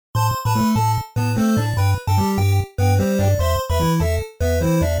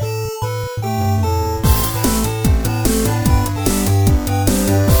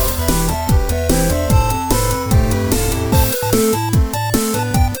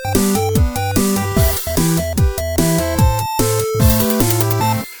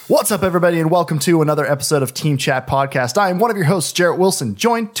What's up, everybody, and welcome to another episode of Team Chat Podcast. I am one of your hosts, Jarrett Wilson,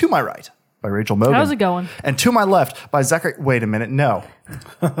 joined to my right by Rachel Mogan. How's it going? And to my left by Zachary. Wait a minute, no.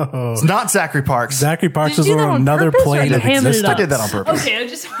 It's not Zachary Parks. Zachary Parks Did is you do that on on another purpose, or plane you of hammed it existence. I did that on purpose. Okay, I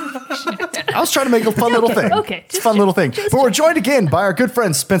just I was trying to make a fun little thing. Okay, It's a fun little thing. But we're joined again by our good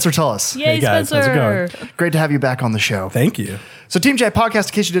friend, Spencer Tullis. Yay, Hey, guys, how's it Spencer. going? Great to have you back on the show. Thank you. So Team Chat Podcast,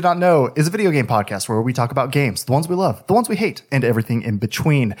 in case you did not know, is a video game podcast where we talk about games, the ones we love, the ones we hate, and everything in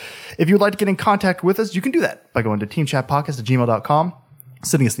between. If you'd like to get in contact with us, you can do that by going to teamchatpodcast@gmail.com,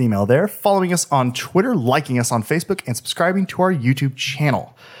 sending us an email there, following us on Twitter, liking us on Facebook, and subscribing to our YouTube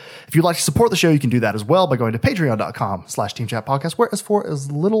channel. If you'd like to support the show, you can do that as well by going to patreon.com/teamchatpodcast, where for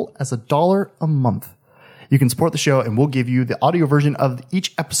as little as $1 a month, you can support the show, and we'll give you the audio version of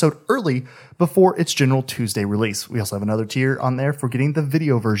each episode early before its general Tuesday release. We also have another tier on there for getting the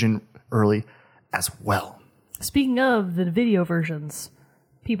video version early as well. Speaking of the video versions,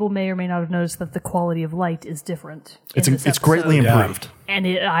 people may or may not have noticed that the quality of light is different. It's greatly improved. And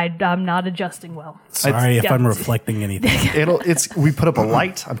I'm not adjusting well. Sorry if yeah. I'm reflecting anything. We put up a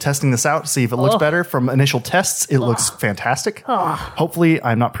light. I'm testing this out, see if it looks better. From initial tests, it looks fantastic. Hopefully,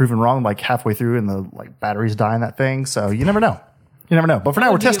 I'm not proven wrong like halfway through and the batteries die in that thing. So you never know. You never know. But for now,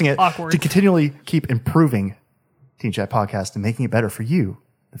 we're would be testing it awkward. to continually keep improving Team Chat Podcast and making it better for you,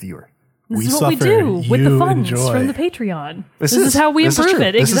 the viewer. This is We what we suffer, do with the you funds enjoy. from the Patreon. This is how we improve true.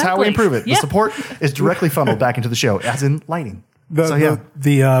 it. This Exactly. is how we improve it. Yeah. The support is directly funneled back into the show, as in lighting.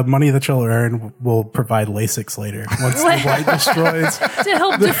 The money that you'll earn will provide LASIKs later once the light destroys to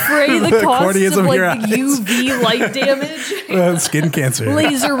help defray the The costs corneas of of like your the eyes. UV light damage, skin cancer.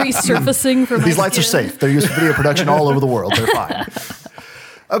 laser resurfacing from These lights are safe. They're used for video production all over the world. They're fine.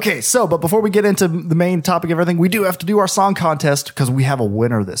 Okay, but before we get into the main topic of everything, we do have to do our song contest because we have a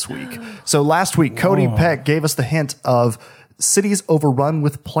winner this week. So last week, Cody Peck gave us the hint of cities overrun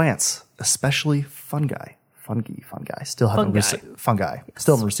with plants, especially fungi. Fungi. Still haven't received I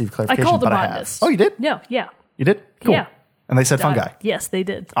clarification. called them but I on have. this. Oh, you did? No, yeah. You did? Cool. Yeah. And they said fungi. Yes, they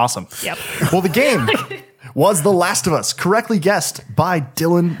did. Awesome. Yep. Well, the game was The Last of Us, correctly guessed by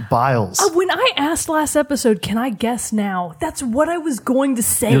Dylan Biles. When I asked last episode, can I guess now? That's what I was going to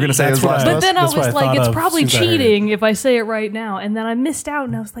say. You were going to say it was The Last of But Us? then I That's what was I like, thought it's of probably as soon as I heard cheating if I say it right now. And then I missed out,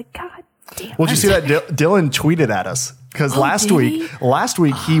 and I was like, God damn. Well, did you see that Dylan tweeted at us? Because last did week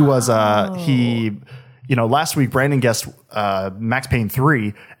he was last week Brandon guessed Max Payne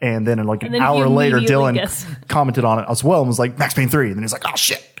 3, and then an then hour he later immediately Dylan guessed. commented on it as well and was like Max Payne 3, and then he's like, oh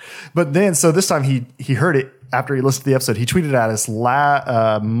shit. But then so this time he heard it after he listened to the episode. He tweeted at us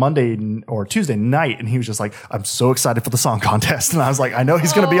Monday or Tuesday night, and he was just like, I'm so excited for the song contest. And I was like, I know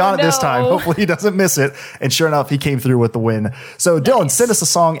he's going to be on it this time. no. Hopefully he doesn't miss it. And sure enough, he came through with the win. So Dylan, send us a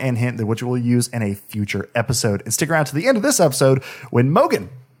song and hint that which we'll use in a future episode. And stick around to the end of this episode when Mogan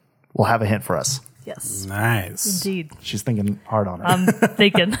will have a hint for us. Yes, Nice. indeed. She's thinking hard on it. I'm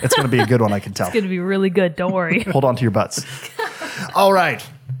thinking It's going to be a good one, I can tell. it's going to be really good. Don't worry. Hold on to your butts. All right.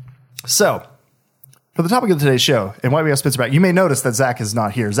 So, for the topic of today's show, and why we have Spencer back, you may notice that Zach is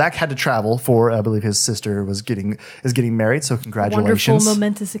not here. Zach had to travel for, I believe his sister is getting married, so congratulations. Wonderful,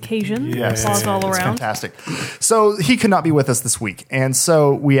 momentous occasion. Yes, Applause all it's around. fantastic. So he could not be with us this week. And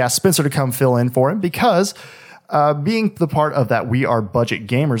so we asked Spencer to come fill in for him because being the part of that we are budget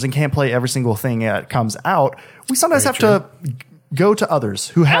gamers and can't play every single thing that comes out, we sometimes have to go to others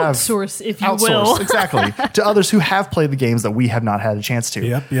who have Outsource, if you will. exactly, to others who have played the games that we have not had a chance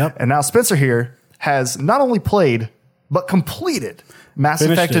to. Yep. And now Spencer here has not only played, but completed Mass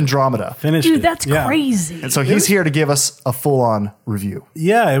Finished Effect it. Andromeda. Finished Dude, it. that's Yeah. crazy. And so he's here to give us a full-on review.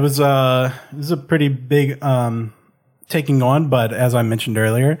 Yeah, it was a pretty big taking on, but as I mentioned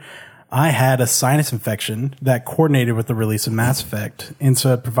earlier, I had a sinus infection that coordinated with the release of Mass Effect, and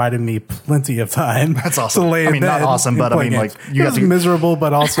so it provided me plenty of time. That's awesome. To lay in I mean, not bed awesome, and but I play mean, games. like, you it guys was are- miserable,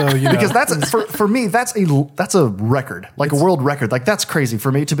 but also Because that's for me, that's a record, like a world record. Like that's crazy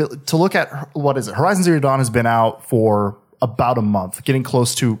for me to look at. What is it? Horizon Zero Dawn has been out for about a month, getting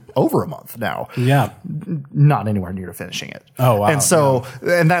close to over a month now. yeah. Not anywhere near to finishing it. Oh, wow. And so,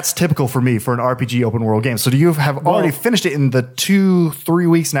 and that's typical for me for an RPG open world game. So do you have already finished it in the 2-3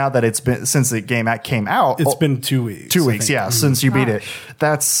 weeks now that it's been since the game came out? It's been 2 weeks. 2 I weeks, think. yeah, since you beat it.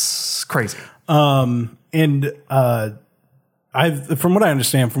 That's crazy. And from what I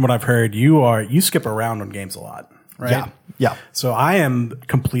understand, from what I've heard, you skip around on games a lot, right? Yeah. So I am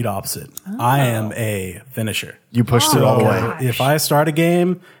complete opposite. I am a finisher. You pushed it all the way. gosh. If I start a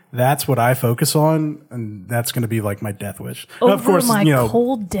game, that's what I focus on, and that's going to be like my death wish. Now, Over my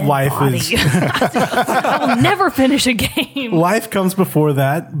cold, dead life body. I will never finish a game. life comes before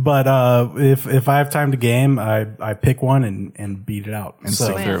that. But if I have time to game, I pick one and beat it out. And So,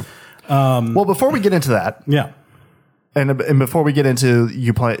 stick through. Well, before we get into that, yeah. and before we get into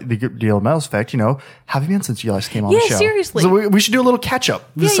you play the deal of Mass Effect, how have you been since you guys came on the Yeah, show? seriously. So we should do a little catch up.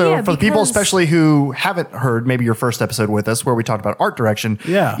 Yeah, so yeah, for the people, because- especially who haven't heard maybe your first episode with us, where we talked about art direction.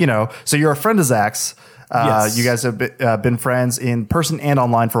 Yeah. So you're a friend of Zach's. Yes. You guys have been friends in person and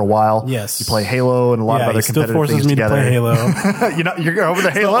online for a while. Yes. You play Halo and a lot of Yeah, other he still competitive forces things me together. to play Halo. You're over the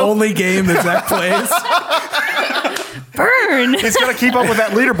The Halo. only game that Zach plays. Burn. He's going to keep up with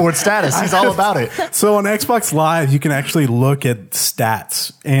that leaderboard status. He's all about it. So on Xbox Live, you can actually look at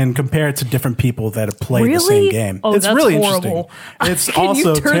stats and compare it to different people that have played the Really? same game. Oh, it's that's really horrible. interesting. It's Can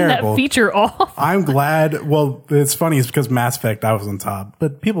also you turn terrible. that feature off? I'm glad. Well, it's funny. It's because Mass Effect, I was on top,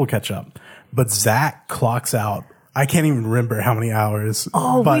 but people catch up. But Zach clocks out. I can't even remember how many hours.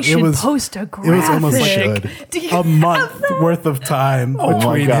 Oh, but we should post a It was almost graphic. like Do you a have month that? worth of time my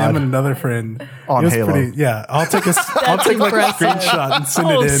between God. him and another friend On It was Halo. Yeah, I'll take I'll take like a impressive. screenshot and send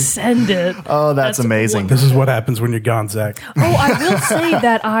Oh, it in. send it. Oh, that's amazing. This is what happens when you're gone, Zach. Oh, I will say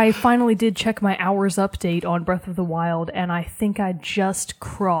that I finally did check my hours update on Breath of the Wild, and I think I just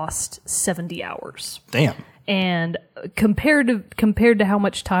crossed 70 hours. Damn. And compared to how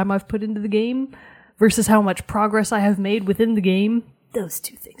much time I've put into the game versus how much progress I have made within the game, those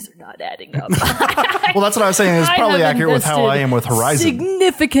two things are not adding up. Well, that's what I was saying. It's I probably have accurate with how I am with invested Horizon.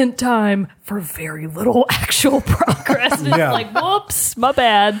 Significant time for very little actual progress. It's Yeah. like, whoops, my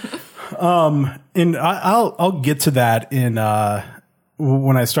bad. And I'll get to that in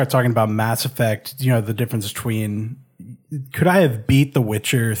when I start talking about Mass Effect. The difference between could I have beat The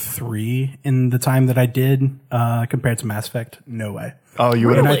Witcher 3 in the time that I did compared to Mass Effect? No way. Oh, you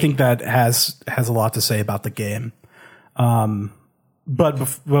would And have. I Really? think that has a lot to say about the game. But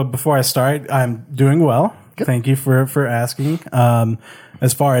before I start, I'm doing well. Thank you for asking.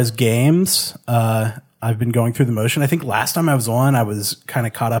 As far as games, I've been going through the motion. I think last time I was on, I was kind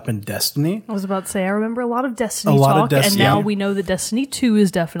of caught up in Destiny. I was about to say, I remember a lot of Destiny A lot of talk, Destiny. and now Yeah. we know that Destiny 2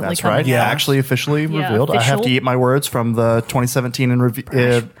 is definitely That's coming right. Yeah, out. actually officially Yeah, revealed. I have to official. eat my words from the 2017 and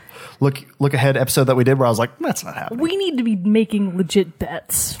look ahead episode that we did where I was like, that's not happening. We need to be making legit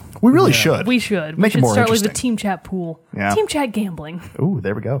bets. We really should. We should. Make we it should more start like interesting. the Team Chat pool. Yeah. Team Chat gambling. Ooh,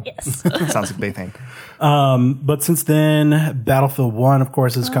 there we go. Yes. Sounds like a big thing. But since then, Battlefield 1, of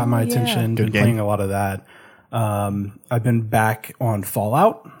course, has caught my yeah. attention. Good Been game. playing a lot of that. I've been back on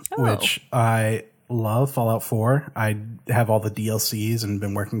Fallout, which I love. Fallout 4. I have all the DLCs and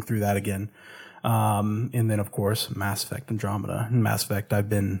been working through that again. And then, of course, Mass Effect Andromeda. And Mass Effect, I've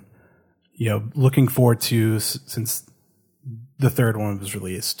been, looking forward to since the third one was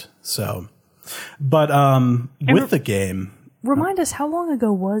released. So, but with the game, Remind us, how long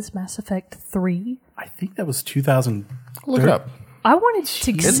ago was Mass Effect 3? I think that was 2000. Look it up. I wanted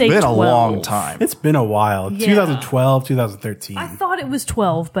to It's say been 12. a long time. It's been a while. Yeah. 2012, 2013. I thought it was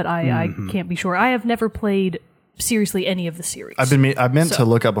 12, but I can't be sure. I have never played, seriously, any of the series. I meant to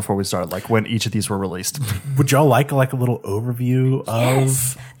look up before we started, like when each of these were released. Would y'all like a little overview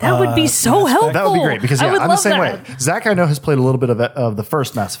Yes. of That would be so helpful. That would be great because I would I'm the love same that. way. Zach, I know, has played a little bit of the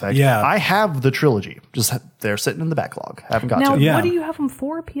first Mass Effect. Yeah. I have the trilogy. Just they're sitting in the backlog. Haven't got Now, to it. Yeah. what do you have them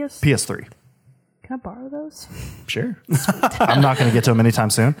for? PS3. Can I borrow those? Sure. I'm not going to get to them anytime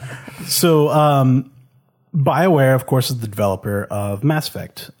soon. So, BioWare, of course, is the developer of Mass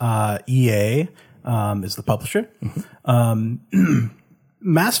Effect. EA is the publisher.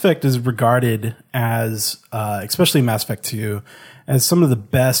 Mass Effect is regarded as, especially Mass Effect 2, as some of the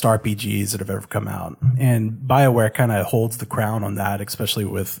best RPGs that have ever come out. And BioWare kind of holds the crown on that, especially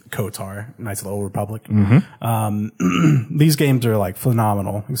with KOTOR, Knights of the Old Republic. These games are like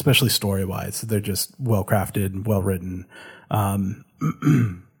phenomenal, especially story-wise. They're just well-crafted, well-written.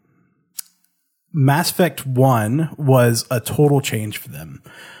 Mass Effect 1 was a total change for them.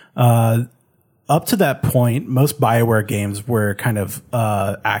 Up to that point, most BioWare games were kind of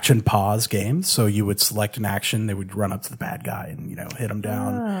action pause games. So you would select an action, they would run up to the bad guy and hit him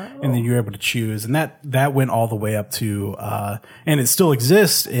down, and then you were able to choose. And that went all the way up to and it still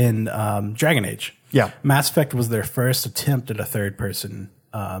exists in Dragon Age. Yeah. Mass Effect was their first attempt at a third person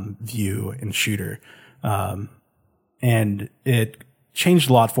view and shooter, and it changed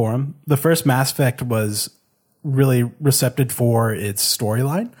a lot for them. The first Mass Effect was really receptive for its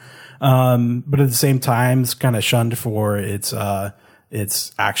storyline. But at the same time, it's kind of shunned for its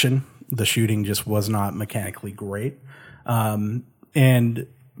action. The shooting just was not mechanically great. And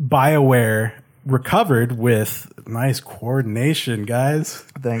BioWare recovered with nice coordination, guys.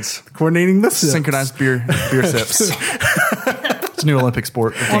 Thanks. Coordinating the sips. Synchronized beer sips. It's a new Olympic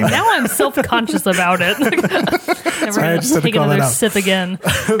sport. Well, now I'm self-conscious about it. Never Sorry, I just had to take call that another out. sip again.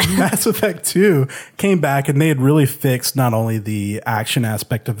 Mass Effect 2 came back and they had really fixed not only the action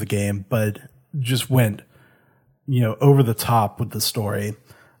aspect of the game, but just went, over the top with the story.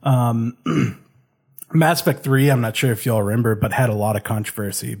 Mass Effect 3, I'm not sure if y'all remember, but had a lot of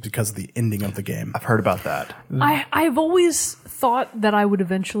controversy because of the ending of the game. I've heard about that. I've always thought that I would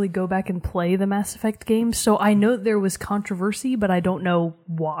eventually go back and play the Mass Effect games, so I know there was controversy, but I don't know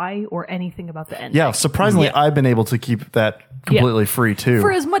why or anything about the ending. Yeah, surprisingly, I've been able to keep that completely free too.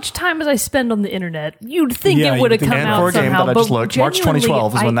 For as much time as I spend on the internet, you'd think Yeah, it would have you'd come think- and out for a game somehow. that I just but looked, March genuinely,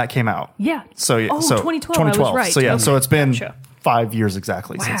 2012 is when that came out. Yeah. So yeah, Oh, so 2012, I was right. So yeah, Okay. so it's been Gotcha. 5 years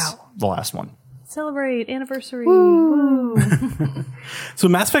exactly since Wow. the last one. Celebrate anniversary. Woo. So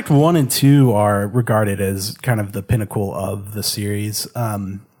Mass Effect 1 and 2 are regarded as kind of the pinnacle of the series.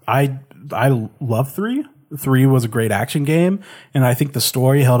 I love 3. 3 was a great action game, and I think the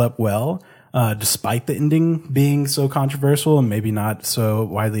story held up well, despite the ending being so controversial and maybe not so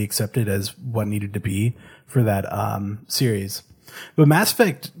widely accepted as what needed to be for that series. But Mass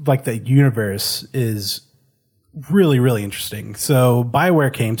Effect, like the universe, is really, really interesting. So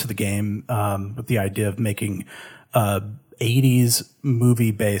BioWare came to the game with the idea of making a 80s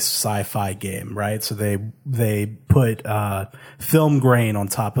movie-based sci-fi game, right? So they put film grain on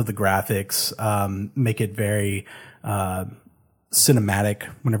top of the graphics, make it very cinematic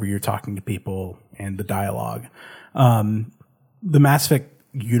whenever you're talking to people and the dialogue. The Mass Effect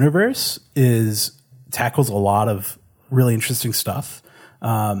universe tackles a lot of really interesting stuff.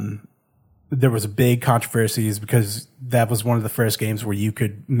 There was a big controversies because that was one of the first games where you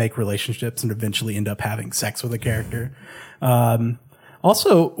could make relationships and eventually end up having sex with a character.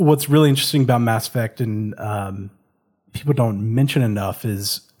 Also, what's really interesting about Mass Effect and people don't mention enough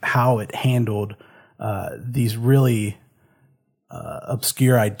is how it handled these really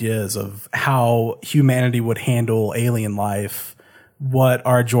obscure ideas of how humanity would handle alien life, what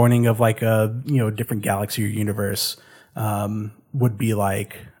our joining of like a different galaxy or universe would be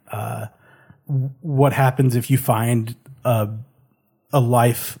like. What happens if you find a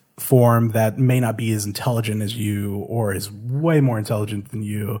life form that may not be as intelligent as you or is way more intelligent than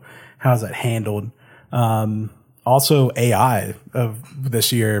you? How's that handled? Also AI of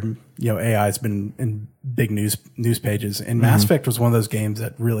this year, AI has been in big news pages, and Mass Effect was one of those games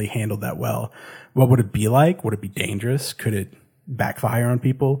that really handled that well. What would it be like? Would it be dangerous? Could it backfire on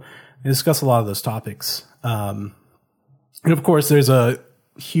people? They discuss a lot of those topics. And of course, there's a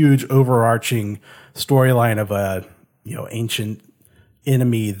huge overarching storyline of a ancient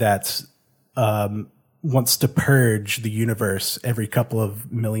enemy that's wants to purge the universe every couple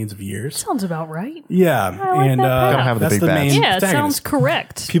of millions of years. Sounds about right. Yeah, like and that path. Gotta have the that's big the bats. main Yeah, it sounds protagonist.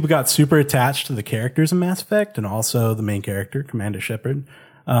 correct. People got super attached to the characters in Mass Effect and also the main character, Commander Shepard.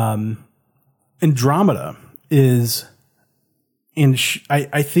 Andromeda is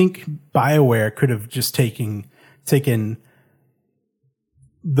I think BioWare could have just taken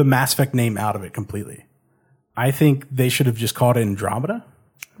the Mass Effect name out of it completely. I think they should have just called it Andromeda,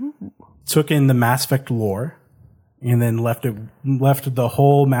 took in the Mass Effect lore, and then left the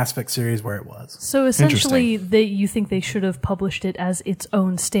whole Mass Effect series where it was. So essentially, you think they should have published it as its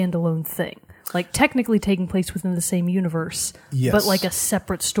own standalone thing, like technically taking place within the same universe, Yes. but like a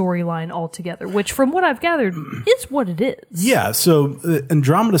separate storyline altogether. Which, from what I've gathered, is what it is. Yeah, so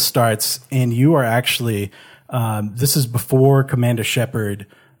Andromeda starts, and you are actually this is before Commander Shepard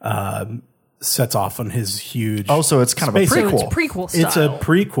sets off on his huge. Oh, so it's kind of a space- So it's prequel. prequel style. It's a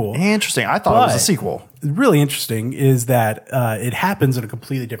prequel. Interesting. I thought it was a But- sequel. Really interesting is that it happens in a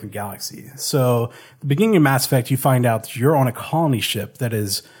completely different galaxy. So, at the beginning of Mass Effect, you find out that you're on a colony ship that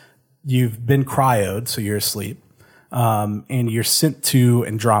is, you've been cryoed, so you're asleep, and you're sent to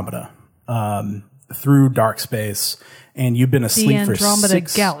Andromeda through dark space, and you've been asleep for Andromeda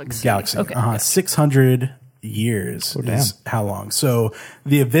Galaxy. Okay. 600 years is how long. So,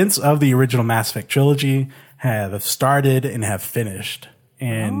 the events of the original Mass Effect trilogy have started and have finished.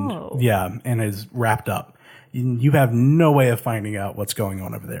 And and is wrapped up. You have no way of finding out what's going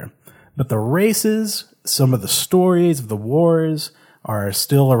on over there. But the races, some of the stories of the wars are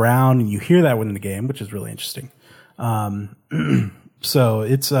still around, and you hear that within the game, which is really interesting. So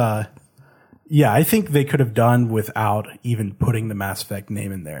it's, I think they could have done without even putting the Mass Effect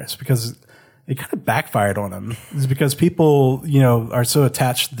name in there. It's because it kind of backfired on them. It's because people, are so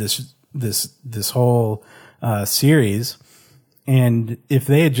attached to this whole series. And if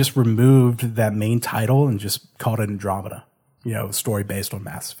they had just removed that main title and just called it Andromeda, a story based on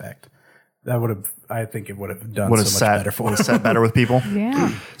Mass Effect, I think it would have done so much better for us. Sat better with people.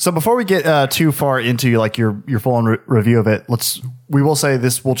 Yeah. So before we get too far into like your full on review of it, we will say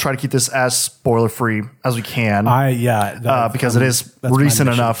this. We'll try to keep this as spoiler free as we can. Because it is recent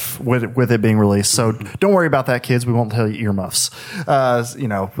enough with it being released. So don't worry about that, kids. We won't tell you earmuffs.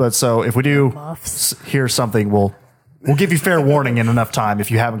 But so if we do hear something, we'll give you fair warning in enough time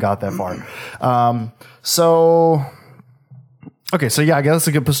if you haven't got that far. Okay, so yeah, I guess that's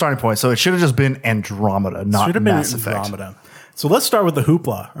a good starting point. So it should have just been Andromeda, not Mass Effect. Andromeda. So let's start with the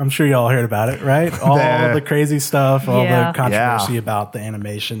hoopla. I'm sure y'all heard about it, right? All the crazy stuff, all the controversy about the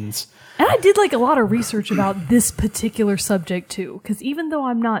animations. And I did like a lot of research about this particular subject too, because even though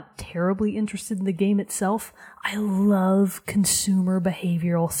I'm not terribly interested in the game itself, I love consumer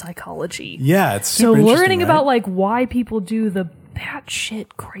behavioral psychology. Yeah, it's so super learning right? about like why people do the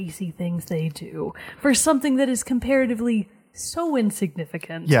batshit crazy things they do for something that is comparatively so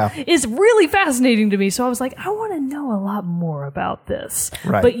insignificant is really fascinating to me. So I was like, I want to know a lot more about this.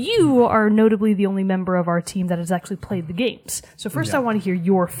 Right. But you are notably the only member of our team that has actually played the games. So first I want to hear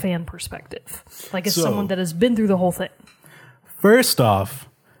your fan perspective, like as someone that has been through the whole thing. First off,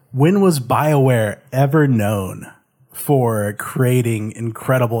 when was BioWare ever known for creating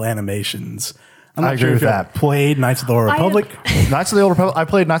incredible animations? I'm not I sure agree if with you that. played Knights of the Old Republic. Knights of the Old Republic. I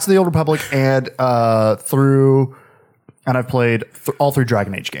played Knights of the Old Republic and I've played all 3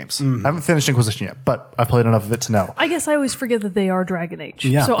 Dragon Age games. I haven't finished Inquisition yet, but I've played enough of it to know. I guess I always forget that they are Dragon Age.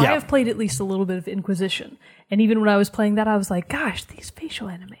 Yeah. So I have played at least a little bit of Inquisition. And even when I was playing that, I was like, gosh, these facial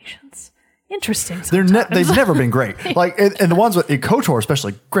animations, interesting sometimes. They've never been great. Like, and the ones with KOTOR,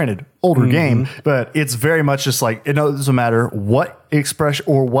 especially, granted, older game, but it's very much just like, it doesn't matter what expression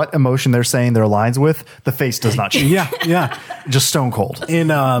or what emotion they're saying their lines with, the face does not change. Yeah. Just stone cold. And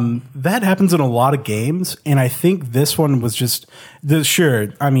that happens in a lot of games. And I think this one was just there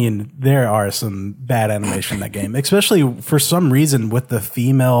are some bad animation in that game, especially for some reason with the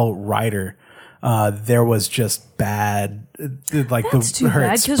female writer. There was just bad, like That's too her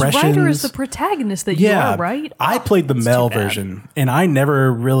bad, because expressions. Ryder is the protagonist that you are, right? I played the male too bad. version, and I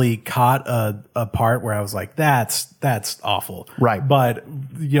never really caught a part where I was like, "That's awful." Right. But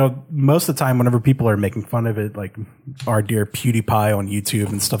most of the time, whenever people are making fun of it, like our dear PewDiePie on YouTube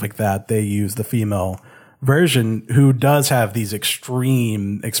and stuff like that, they use the female version, who does have these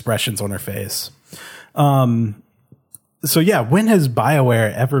extreme expressions on her face. So yeah, when has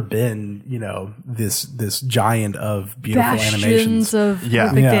BioWare ever been, this giant of beautiful animations? Bastions of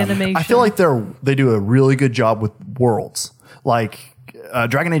perfect animation. I feel like they do a really good job with worlds. Like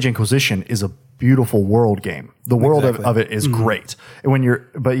Dragon Age Inquisition is a beautiful world game. The world of it is great. And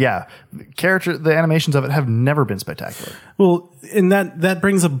the animations of it have never been spectacular. Well, and that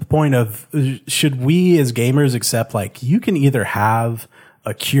brings up a point of, should we as gamers accept, like, you can either have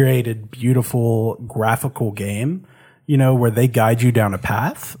a curated, beautiful graphical game, where they guide you down a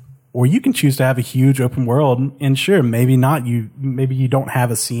path, or you can choose to have a huge open world, and sure, maybe you don't have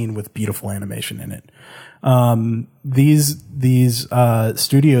a scene with beautiful animation in it. These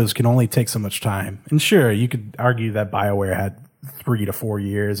studios can only take so much time. And sure, you could argue that BioWare had 3 to 4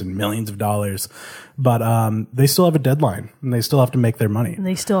 years and millions of dollars, but they still have a deadline, and they still have to make their money. And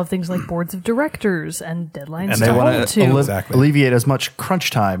they still have things like boards of directors and deadlines And they want to Exactly. alleviate as much crunch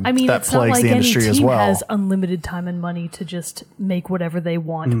time that it's not plagues like the any industry team as well. has unlimited time and money to just make whatever they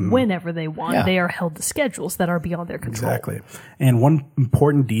want whenever they want. Yeah. They are held to schedules that are beyond their control. Exactly. And one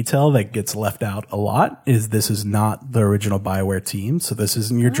important detail that gets left out a lot is this is not the original BioWare team. So this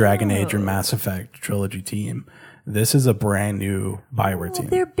isn't your Dragon Age or Mass Effect trilogy team. This is a brand new BioWare team.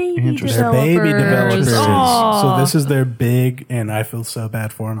 They're baby developers. They're baby developers. Aw. So this is their big, and I feel so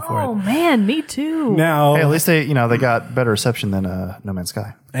bad for them for Oh it. man, me too. Now, Hey, at least they got better reception than No Man's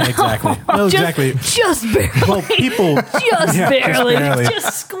Sky. exactly. No, exactly. Just barely. Well, people Just Yeah, barely. barely.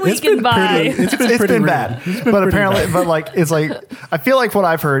 Just squeaking by. It's been It's pretty been rude. bad, It's been but pretty apparently, bad. it's like I feel like what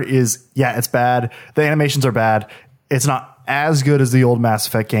I've heard is it's bad. The animations are bad. It's not as good as the old Mass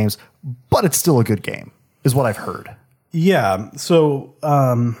Effect games, but it's still a good game, is what I've heard. Yeah. So,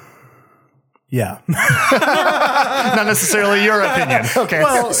 yeah. Not necessarily your opinion. Okay.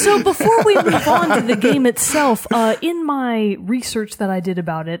 So before we move on to the game itself, in my research that I did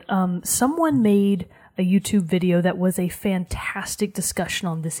about it, someone made a YouTube video that was a fantastic discussion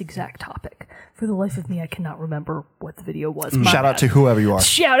on this exact topic. For the life of me, I cannot remember what the video was. My Shout out bad. to whoever you are.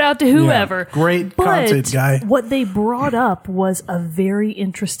 Shout out to whoever. Great But content, guy. What they brought up was a very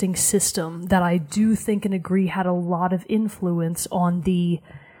interesting system that I do think and agree had a lot of influence on the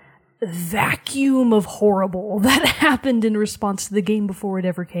vacuum of horrible that happened in response to the game before it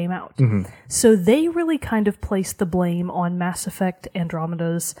ever came out. So they really kind of placed the blame on Mass Effect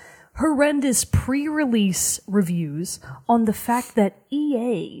Andromeda's horrendous pre-release reviews on the fact that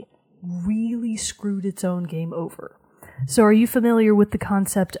EA really screwed its own game over. So are you familiar with the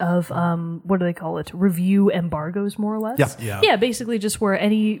concept of, what do they call it? Review embargoes, more or less? Yeah, basically just where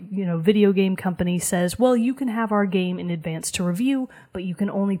any, video game company says, well, you can have our game in advance to review, but you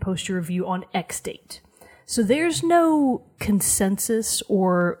can only post your review on X date. So there's no consensus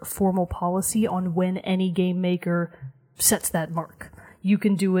or formal policy on when any game maker sets that mark. You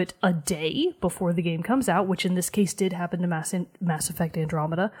can do it a day before the game comes out, which in this case did happen to Mass Effect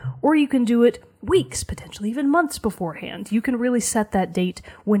Andromeda, or you can do it weeks, potentially even months beforehand. You can really set that date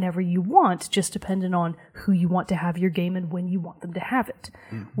whenever you want, just depending on who you want to have your game and when you want them to have it.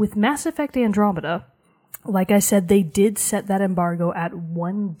 With Mass Effect Andromeda, like I said, they did set that embargo at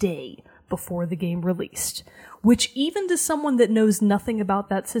 1 day before the game released, which even to someone that knows nothing about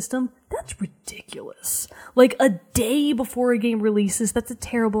that system, that's ridiculous. Like a day before a game releases, that's a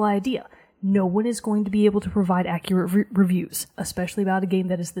terrible idea. No one is going to be able to provide accurate reviews, especially about a game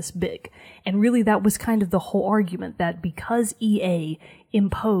that is this big. And really that was kind of the whole argument, that because EA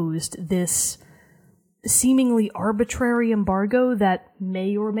imposed this seemingly arbitrary embargo that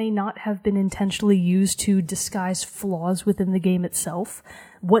may or may not have been intentionally used to disguise flaws within the game itself,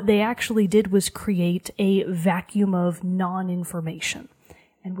 what they actually did was create a vacuum of non-information.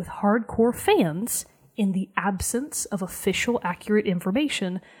 And with hardcore fans, in the absence of official accurate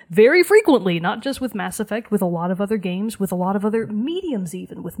information, very frequently, not just with Mass Effect, with a lot of other games, with a lot of other mediums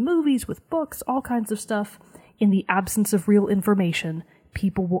even, with movies, with books, all kinds of stuff, in the absence of real information,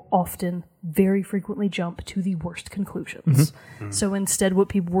 people will often, very frequently jump to the worst conclusions. So instead what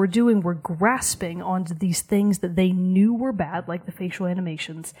people were doing were grasping onto these things that they knew were bad, like the facial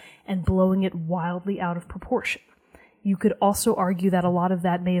animations, and blowing it wildly out of proportion. You could also argue that a lot of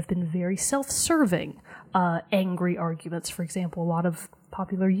that may have been very self-serving, angry arguments. For example, a lot of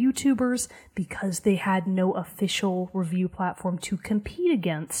popular YouTubers, because they had no official review platform to compete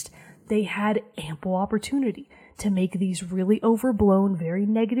against, they had ample opportunity to make these really overblown, very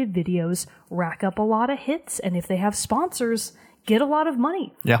negative videos, rack up a lot of hits, and if they have sponsors, get a lot of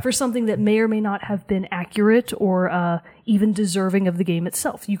money for something that may or may not have been accurate or even deserving of the game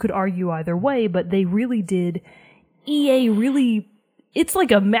itself. You could argue either way, but they really did. EA really, it's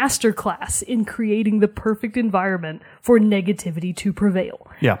like a masterclass in creating the perfect environment for negativity to prevail.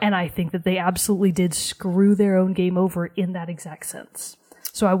 And I think that they absolutely did screw their own game over in that exact sense.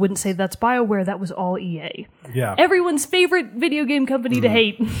 So I wouldn't say that's BioWare, that was all EA. Everyone's favorite video game company to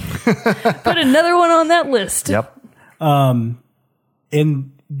hate. Put another one on that list. And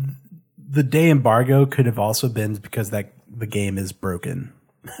the day embargo could have also been because that the game is broken.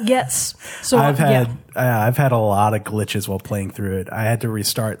 Yes. So I've had a lot of glitches while playing through it. I had to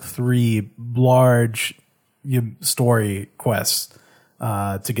restart 3 large story quests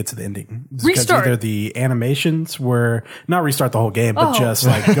to get to the ending. Restart. Either the animations were not restart the whole game, but just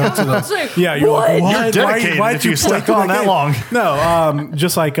like go to the you're like, what? You're dedicated Why if you stuck on that long. No,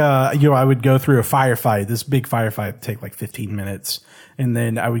 just like I would go through a firefight. This big firefight would take like 15 minutes. And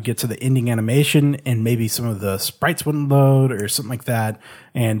then I would get to the ending animation and maybe some of the sprites wouldn't load or something like that.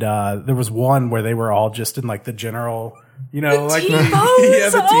 And there was one where they were all just in like the general, like T-bones?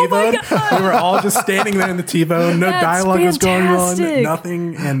 the Oh my T-bone. God. We were all just standing there in the T-bone. No That's dialogue was going fantastic. on,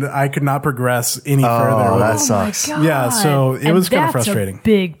 nothing. And I could not progress any further. That Oh sucks. my God. Yeah, so it was kind of frustrating. That's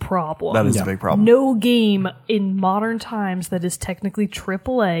a big problem. That is a big problem. No game in modern times that is technically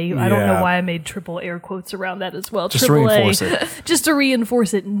AAA. I don't know Yeah. why I made triple air quotes around that as well. Just to AAA, reinforce it. Just to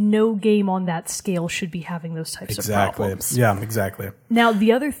reinforce it. No game on that scale should be having those types of problems. Yeah, exactly. Now,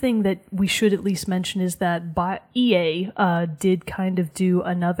 the other thing that we should at least mention is that EA did kind of do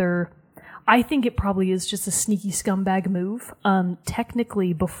another, I think it probably is just a sneaky scumbag move.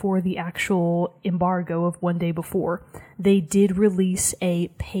 Technically, before the actual embargo of 1 day before, they did release a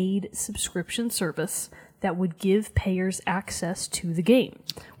paid subscription service that would give payers access to the game.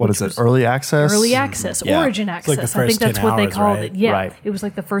 What is it? Early access? Early access, Yeah. Origin like the access. I think first that's 10 what they hours, called right? it. Yeah, Right. it was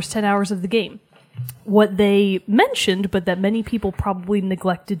like the first 10 hours of the game. What they mentioned, but that many people probably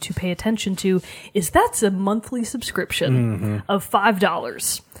neglected to pay attention to, is that's a monthly subscription of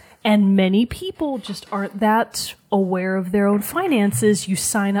 $5. And many people just aren't that aware of their own finances. You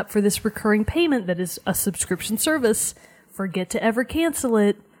sign up for this recurring payment that is a subscription service, forget to ever cancel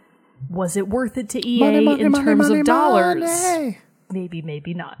it. Was it worth it to EA in terms of dollars? Maybe,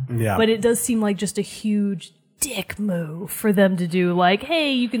 maybe not. Yeah. But it does seem like just a huge dick move for them to do. Like,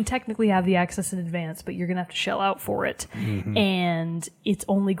 hey, you can technically have the access in advance, but you're going to have to shell out for it. And it's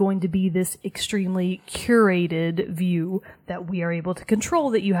only going to be this extremely curated view that we are able to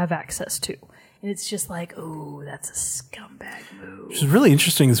control that you have access to. And it's just like, oh, that's a scumbag move. Which is really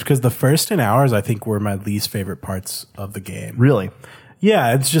interesting is because the first 10 hours, I think, were my least favorite parts of the game. Really?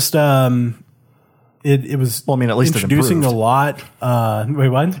 Yeah, it's just, it was Well, I mean, at least it introducing a improved. lot. Wait,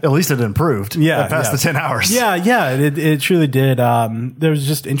 what? At least it improved. Past the 10 hours. Yeah, it truly did. There was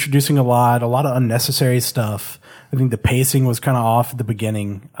just introducing a lot of unnecessary stuff. I think the pacing was kind of off at the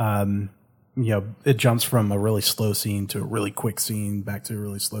beginning. It jumps from a really slow scene to a really quick scene, back to a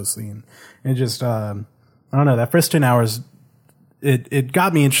really slow scene. And just, I don't know, that first 10 hours, it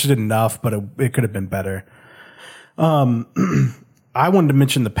got me interested enough, but it could have been better. I wanted to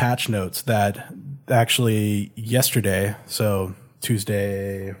mention the patch notes that actually yesterday, so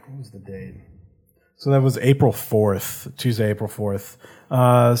Tuesday, what was the date? So that was April 4th, Tuesday, April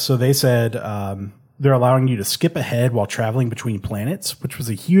 4th. So they said they're allowing you to skip ahead while traveling between planets, which was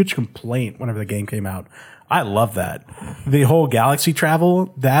a huge complaint whenever the game came out. I love that. The whole galaxy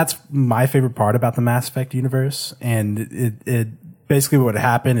travel, that's my favorite part about the Mass Effect universe. And it basically what would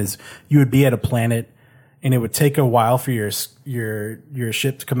happen is you would be at a planet and it would take a while for your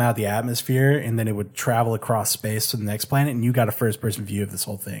ship to come out of the atmosphere, and then it would travel across space to the next planet, and you got a first-person view of this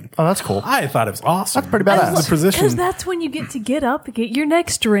whole thing. Oh, that's cool. I thought it was awesome. That's pretty badass. The position. Because that's when you get up, get your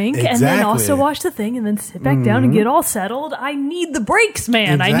next drink, and then Exactly. also watch the thing, and then sit back down and get all settled. I need the breaks,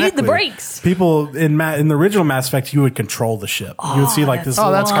 man. I need the Exactly. breaks. People in the original Mass Effect, you would control the ship. You would see like this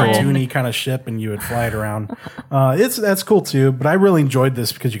that's little cool. cartoony kind of ship, and you would fly it around. That's cool too. But I really enjoyed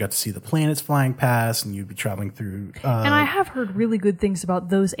this because you got to see the planets flying past, and you'd be traveling through. And I have heard really good things about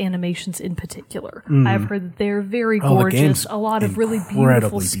those animations in particular. I've heard that they're very Oh, the game's gorgeous, a lot of really incredibly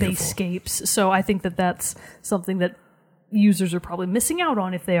beautiful beautiful. spacescapes. So I think that that's something that users are probably missing out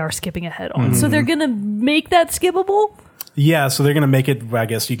on if they are skipping ahead on. So they're going to make that skippable? Yeah, so they're going to make it. I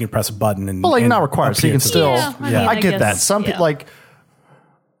guess you can press a button and But like and not required, so you appear can to still. Yeah, I mean, I I get that. guess, Some yeah. people like.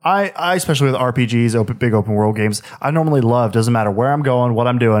 I especially with RPGs, big open world games, I normally love, doesn't matter where I'm going, what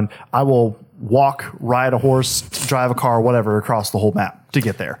I'm doing, I will walk, ride a horse, drive a car, whatever, across the whole map to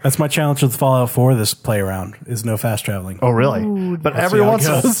get there. That's my challenge with Fallout 4 this play around is no fast traveling. Oh, really? But every see how it once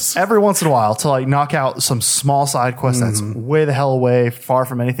goes. every once in a while, to like knock out some small side quest that's way the hell away, far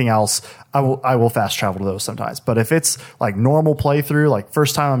from anything else, I will fast travel to those sometimes. But if it's like normal playthrough, like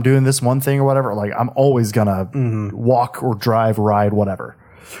first time I'm doing this one thing or whatever, like I'm always gonna walk or drive, ride, whatever.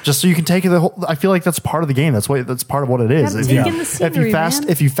 Just so you can take the whole. I feel like that's part of the game. That's part of what it is. Gotta If take you, in the scenery, man.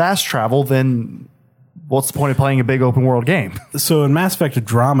 if you fast travel, then what's the point of playing a big open world game? So in Mass Effect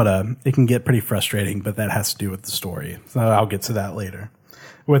Andromeda, it can get pretty frustrating, but that has to do with the story. So I'll get to that later.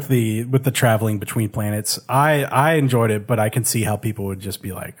 With the traveling between planets, I enjoyed it, but I can see how people would just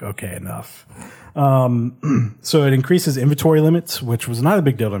be like, okay, enough. So it increases inventory limits, which was not a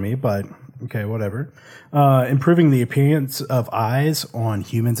big deal to me, but okay, whatever. Improving the appearance of eyes on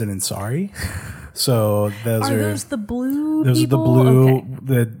humans and Ansari. So those Are are those the blue those people? are the blue Okay.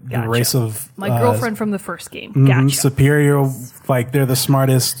 the Gotcha. race of My girlfriend from the first game. Mhm, Gotcha. superior, like they're the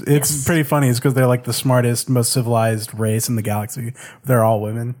smartest. It's Yes. pretty funny. It's because they're like the smartest, most civilized race in the galaxy. They're all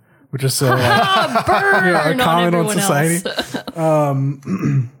women, which is so like, Burn on comment on everyone society.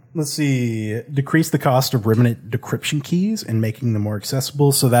 else. Let's see, decrease the cost of remnant decryption keys and making them more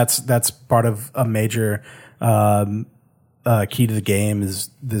accessible. So that's part of a major key to the game is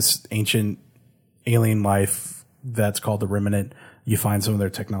this ancient alien life that's called the Remnant. You find some of their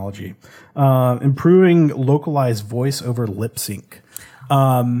technology. Improving localized voice over lip sync.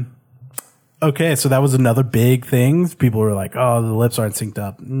 Okay, so that was another big thing. People were like, oh, the lips aren't synced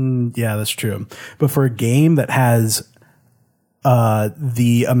up. Yeah, that's true. But for a game that has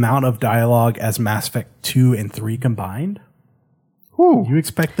the amount of dialogue as Mass Effect 2 and 3 combined, you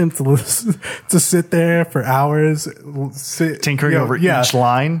expect them to listen, to sit there for hours, Tinkering over each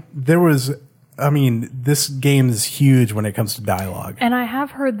line. There was, I mean, this game is huge when it comes to dialogue. And I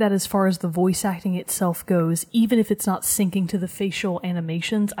have heard that as far as the voice acting itself goes, even if it's not syncing to the facial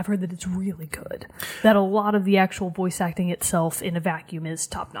animations, I've heard that it's really good. That a lot of the actual voice acting itself in a vacuum is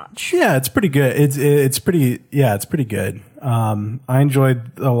top notch. Yeah, it's pretty good. It's pretty good. I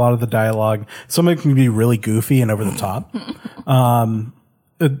enjoyed a lot of the dialogue. Some of it can be really goofy and over the top.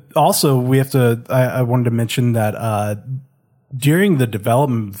 Also, we have to. I wanted to mention that during the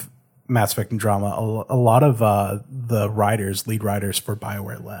development of Mass Effect Andromeda, a lot of the lead writers for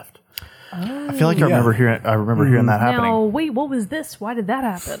BioWare left. I feel like I remember hearing that happening. Now, wait, what was this? Why did that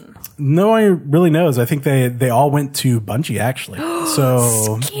happen? No one really knows. I think they all went to Bungie actually.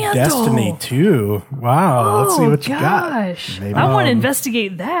 So Scandal. Destiny 2. Wow. Let's see what you got. Gosh. Maybe. I want to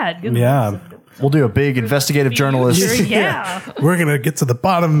investigate that. Yeah. We'll do a big investigative journalist. Yeah. We're going to get to the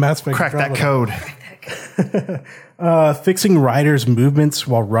bottom of Mass Effect. Crack that code. Fixing riders' movements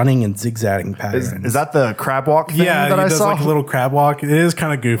while running in zigzagging patterns. Is that the crab walk thing Yeah, that he I does saw? like a little crab walk. It is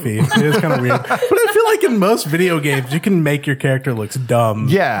kind of goofy. It is kind of weird. But I feel like in most video games, you can make your character look dumb.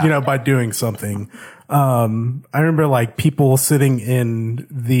 Yeah. You know, by doing something. I remember like people sitting in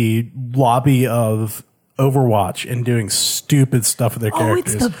the lobby of Overwatch and doing stupid stuff with their Oh,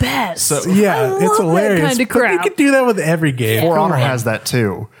 characters. it's the best. So- Yeah, I it's love hilarious. That kind of But you crap. can do that with every game. For Come Honor on. has that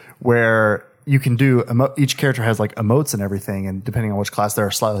too, where you can do each character has like emotes and everything, and depending on which class, there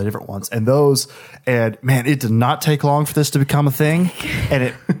are slightly different ones. And man, it did not take long for this to become a thing, and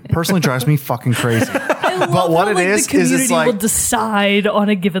it personally drives me fucking crazy. I love But what how, it like, is the community it's like- will decide on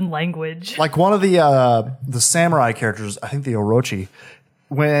a given language. Like one of the samurai characters, I think the Orochi,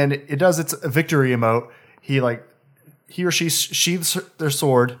 when it does its victory emote, he or she sheathes their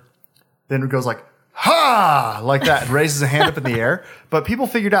sword, then it goes like, ha, like that, and raises a hand up in the air. But people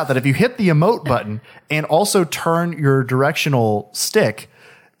figured out that if you hit the emote button and also turn your directional stick,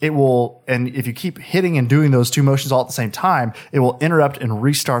 it will, and if you keep hitting and doing those two motions all at the same time, it will interrupt and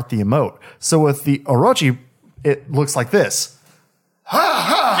restart the emote. So with the Orochi, it looks like this. Oh,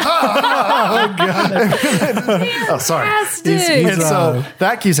 sorry. Fantastic. And so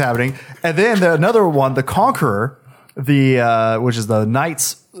that keeps happening. And then another one, the Conqueror, which is the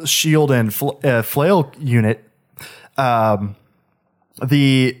Knight's shield and flail unit.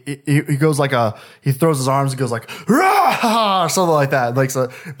 He goes like he throws his arms and goes like rah, something like that. Like so,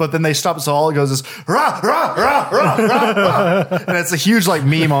 but then they stop it, so all it goes is rah rah rah rah rah, rah. And it's a huge like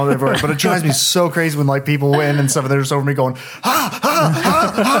meme on everywhere. But it drives me so crazy when like people win and stuff, and they're just over me going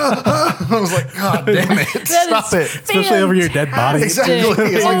I was like, God damn it, stop it. Especially over your dead body. Exactly.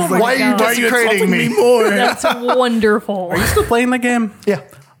 It's Oh like, my why are you God. desecrating me? more? That's wonderful. Are you still playing that game? Yeah,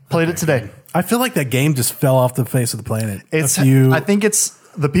 played it today. I feel like that game just fell off the face of the planet. I think it's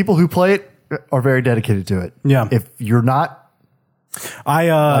the people who play it are very dedicated to it. Yeah. If you're not,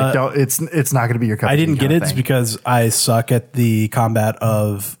 it's not going to be your cup. I of tea didn't get kind it of thing. because I suck at the combat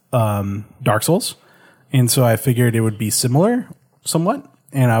of Dark Souls, and so I figured it would be similar somewhat.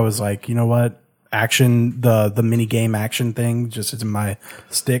 And I was like, you know what, action, the mini game action thing just isn't my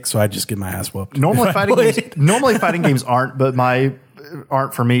stick, so I just get my ass whooped. Normally fighting games aren't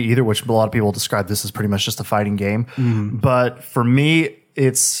for me either, which a lot of people describe this as pretty much just a fighting game. But for me,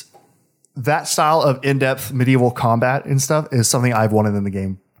 it's that style of in-depth medieval combat and stuff is something I've wanted in the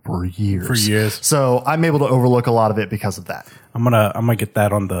game for years. So I'm able to overlook a lot of it because of that. I'm gonna get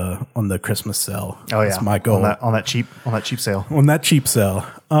that on the Christmas sale. Oh yeah, That's my goal. on that cheap sale. On that cheap sale.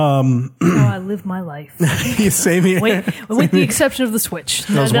 Oh, I live my life. Same here. With the exception of the Switch.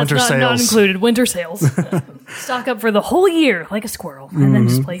 Those That's winter not sales. included. Winter sales. Stock up for the whole year like a squirrel, and then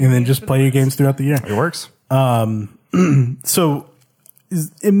just play. And then just play your games throughout the year. It works. So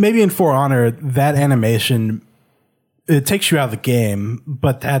maybe in For Honor, that animation, it takes you out of the game,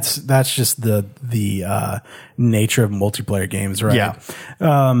 but that's just the nature of multiplayer games, right? Yeah.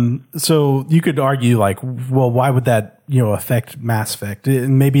 So you could argue like, well, why would that, affect Mass Effect?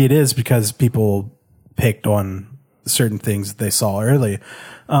 And maybe it is because people picked on certain things that they saw early.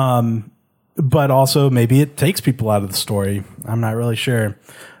 But also maybe it takes people out of the story. I'm not really sure.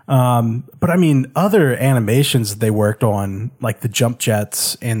 But I mean, other animations that they worked on, like the jump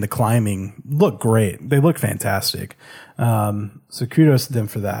jets and the climbing, look great. They look fantastic. So kudos to them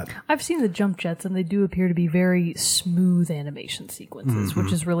for that. I've seen the jump jets, and they do appear to be very smooth animation sequences,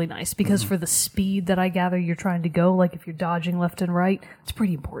 which is really nice because for the speed that I gather you're trying to go, like if you're dodging left and right, it's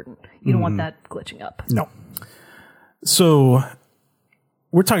pretty important. You don't want that glitching up. No. So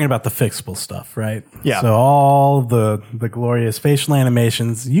we're talking about the fixable stuff, right? Yeah. So all the glorious facial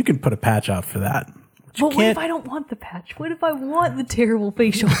animations, you can put a patch out for that. But what if I don't want the patch? What if I want the terrible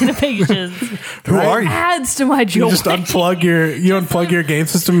facial animations? Who are you? Adds to my joy. You just unplug your game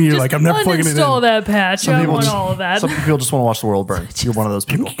system. And you're like, I'm not plugging it in. Uninstall that patch. I People want just- all of that. Some people just want to watch the world burn. You're one of those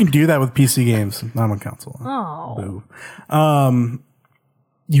people. You can do that with PC games, not on console. Oh.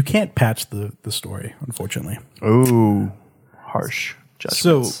 You can't patch the story, unfortunately. Ooh, harsh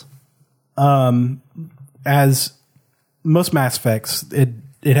judgments. As most Mass Effects,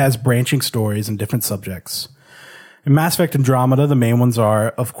 it has branching stories and different subjects. In Mass Effect Andromeda, the main ones are,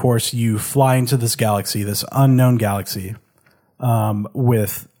 of course, you fly into this galaxy, this unknown galaxy,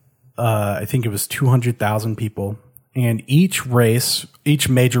 with, I think it was 200,000 people. And each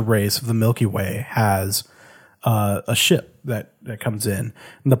major race of the Milky Way has a ship that comes in.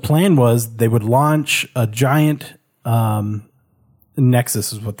 And the plan was they would launch a giant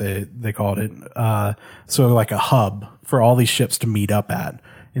nexus is what they called it. So like a hub for all these ships to meet up at.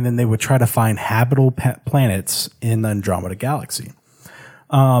 And then they would try to find habitable planets in the Andromeda Galaxy.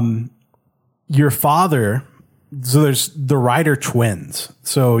 Your father, so there's the Ryder twins.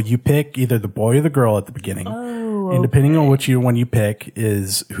 So you pick either the boy or the girl at the beginning. And depending on which one you pick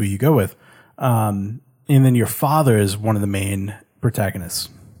is who you go with. And then your father is one of the main protagonists.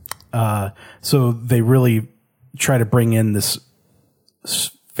 So they really try to bring in this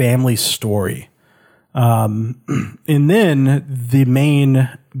family story. And then the main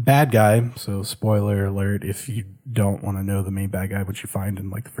bad guy, so spoiler alert if you don't want to know the main bad guy, which you find in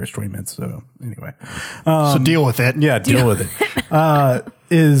like the first 20 minutes. So anyway. So deal with it. Yeah, deal with it.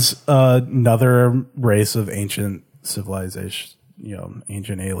 Is another race of ancient civilization,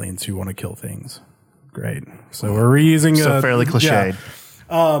 ancient aliens who want to kill things. Great. So we're reusing fairly cliched.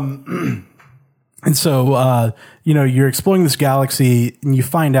 Yeah. And so, you're exploring this galaxy and you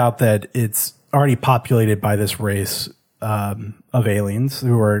find out that it's already populated by this race of aliens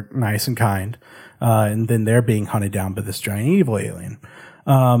who are nice and kind. And then they're being hunted down by this giant evil alien.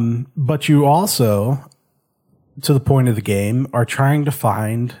 But you also, to the point of the game, are trying to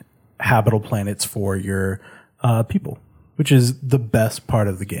find habitable planets for your people, which is the best part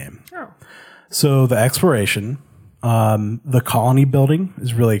of the game. Oh. So the exploration, the colony building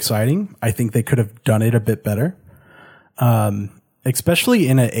is really exciting. I think they could have done it a bit better. Especially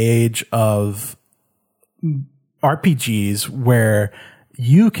in an age of RPGs where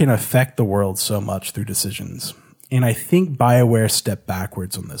you can affect the world so much through decisions. And I think BioWare stepped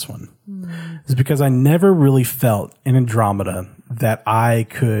backwards on this one. It's because I never really felt in Andromeda that I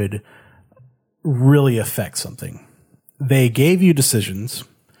could really affect something. They gave you decisions,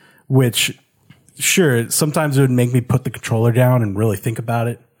 which, sure, sometimes it would make me put the controller down and really think about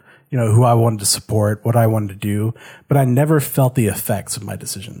it. Who I wanted to support, what I wanted to do, but I never felt the effects of my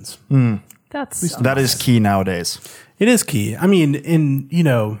decisions. That is key nowadays. It is key. I mean, in,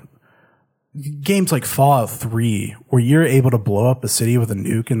 games like Fallout 3, where you're able to blow up a city with a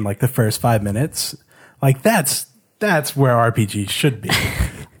nuke in like the first 5 minutes, like that's where RPGs should be.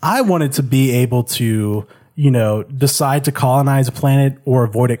 I wanted to be able to, decide to colonize a planet or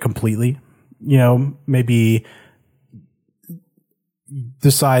avoid it completely. Maybe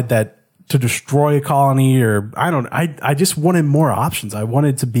decide that to destroy a colony or I just wanted more options. I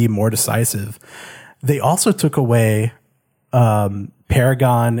wanted to be more decisive. They also took away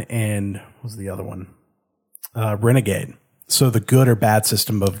Paragon and what was the other one? Renegade. So the good or bad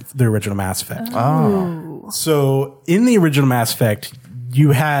system of the original Mass Effect. Oh. So in the original Mass Effect,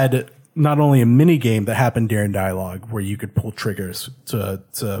 you had not only a mini game that happened during dialogue where you could pull triggers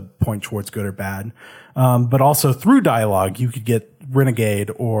to point towards good or bad, but also through dialogue, you could get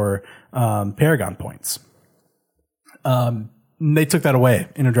Renegade or Paragon points. They took that away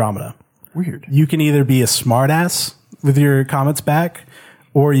in Andromeda. Weird. You can either be a smartass with your comments back,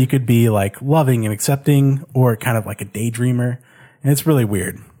 or you could be like loving and accepting, or kind of like a daydreamer. And it's really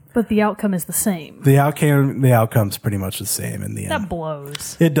weird. But the outcome is the same. The outcome's pretty much the same in the end. That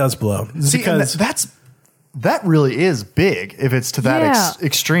blows. It does blow. See, because that really is big if it's to that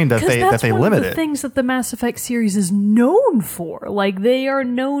extreme that they limit it. That's one of the things that the Mass Effect series is known for. Like, they are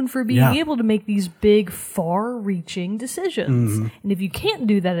known for being able to make these big, far-reaching decisions. Mm-hmm. And if you can't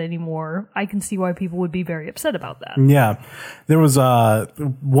do that anymore, I can see why people would be very upset about that. Yeah. There was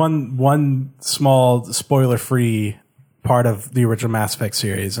one small spoiler-free part of the original Mass Effect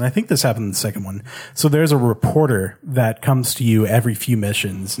series, and I think this happened in the second one. So there's a reporter that comes to you every few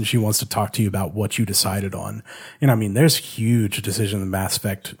missions, and she wants to talk to you about what you decided on. And I mean, there's huge decisions in Mass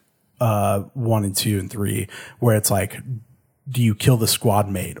Effect 1 and 2 and 3 where it's like, do you kill the squad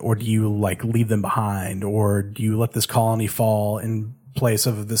mate, or do you like leave them behind, or do you let this colony fall in place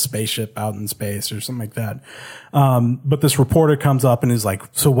of this spaceship out in space or something like that? But this reporter comes up and is like,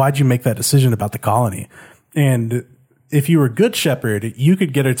 so why'd you make that decision about the colony? And if you were Good Shepherd, you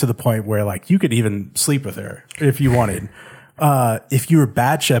could get her to the point where like you could even sleep with her if you wanted. If you were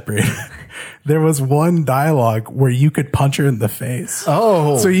Bad Shepherd, there was one dialogue where you could punch her in the face.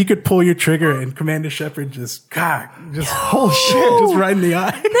 Oh. So you could pull your trigger and Commander Shepard just oh shit, just right in the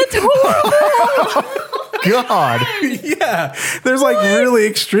eye. That's horrible. God. Yeah. There's like really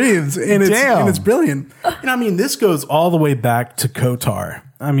extremes, and it's brilliant. And I mean, this goes all the way back to KOTOR.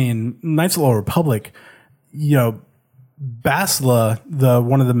 I mean, Knights of the Old Republic, Basla,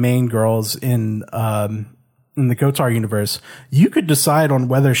 one of the main girls in the KOTOR universe, you could decide on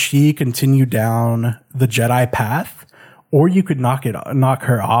whether she continued down the Jedi path, or you could knock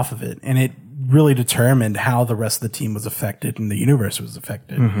her off of it, and it really determined how the rest of the team was affected and the universe was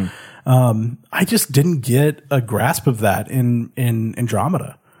affected. I just didn't get a grasp of that in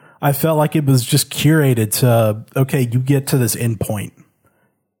Andromeda. I felt like it was just curated to, okay, you get to this end point.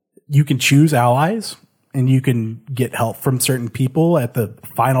 You can choose allies and you can get help from certain people at the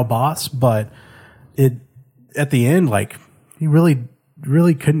final boss, but at the end, like, you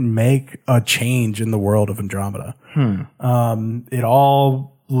really couldn't make a change in the world of Andromeda. It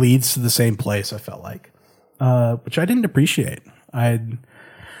all leads to the same place, I felt like, which I didn't appreciate.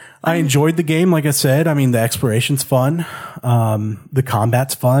 I enjoyed the game, like I said. I mean, the exploration's fun. The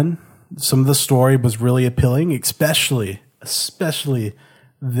combat's fun. Some of the story was really appealing, especially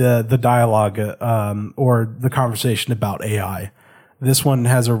the dialogue or the conversation about AI. This one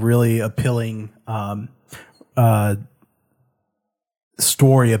has a really appealing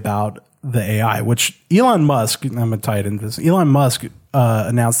story about the AI, which Elon Musk, I'm going to tie it into this. Elon Musk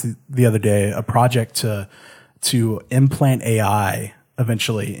announced the other day a project to implant AI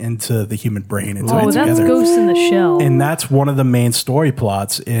eventually into the human brain. And that's Ghost in the Shell. And that's one of the main story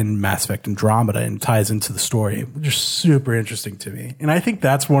plots in Mass Effect Andromeda and ties into the story, which is super interesting to me. And I think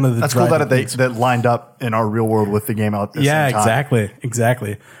that's one of the That's cool that that lined up in our real world with the game out at the same time.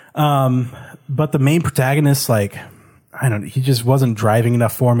 Exactly. But the main protagonist, like, I don't know, he just wasn't driving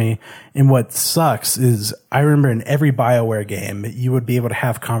enough for me. And what sucks is I remember in every BioWare game, you would be able to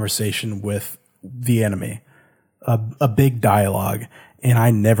have conversation with the enemy, a big dialogue. And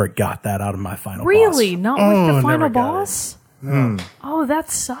I never got that out of my final boss. Really? Not with the final boss? Oh, that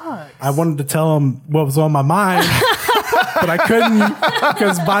sucks. I wanted to tell him what was on my mind, but I couldn't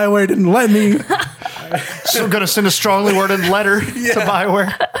because BioWare didn't let me. So I'm going to send a strongly worded letter to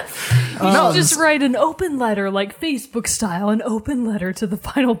BioWare. No, just write an open letter, like Facebook style, an open letter to the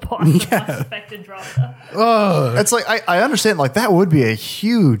final boss of Mass Effect Andromeda. It's like, I understand, like, that would be a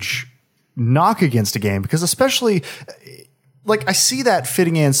huge knock against a game, because especially, like, I see that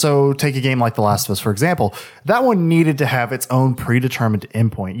fitting in. So take a game like The Last of Us, for example. That one needed to have its own predetermined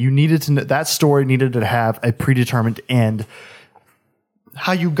endpoint. You needed to, that story needed to have a predetermined end.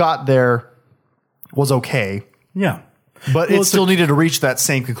 How you got there was okay. Yeah. But it still needed to reach that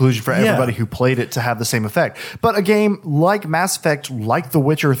same conclusion for everybody who played it to have the same effect. But a game like Mass Effect, like The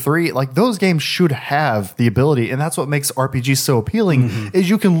Witcher 3, like, those games should have the ability, and that's what makes RPGs so appealing,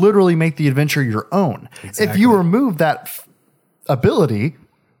 is you can literally make the adventure your own. Exactly. If you remove that ability,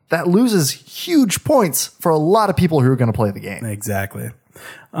 that loses huge points for a lot of people who are going to play the game. Exactly.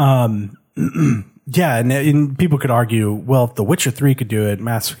 Yeah, and people could argue, well, if The Witcher 3 could do it,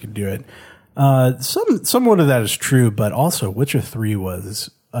 Mass Effect could do it. Somewhat of that is true, but also Witcher 3 was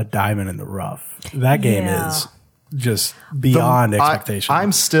a diamond in the rough. That game is just beyond expectation.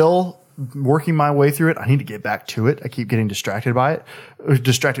 I'm still working my way through it. I need to get back to it. I keep getting distracted by it. Or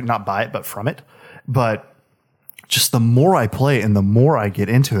distracted not by it, but from it. But just the more I play and the more I get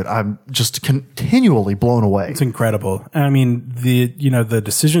into it, I'm just continually blown away. It's incredible. I mean, the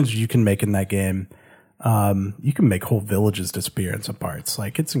decisions you can make in that game, you can make whole villages disappear in some parts.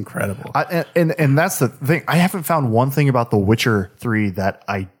 Like, it's incredible. And that's the thing. I haven't found one thing about The Witcher 3 that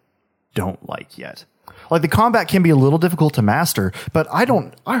I don't like yet. Like, the combat can be a little difficult to master, but I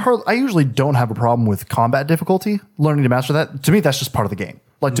usually don't have a problem with combat difficulty. Learning to master that, to me, that's just part of the game.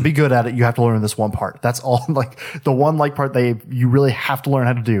 Like, to be good at it, you have to learn this one part. That's all. Like, the one part you really have to learn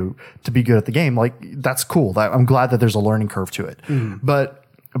how to do to be good at the game. Like, that's cool. I'm glad that there's a learning curve to it.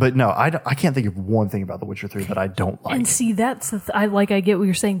 But no, I can't think of one thing about The Witcher 3 that I don't like. And see, that's I get what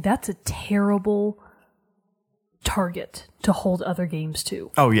you're saying. That's a terrible target to hold other games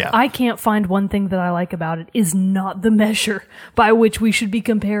to. Oh, yeah. I can't find one thing that I like about it is not the measure by which we should be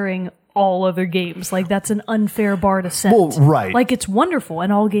comparing all other games. Like, that's an unfair bar to set. Well, right. Like, it's wonderful,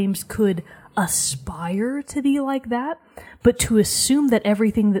 and all games could aspire to be like that, but to assume that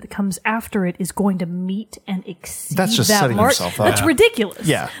everything that comes after it is going to meet and exceed that's just that setting mark, yourself up. that's ridiculous.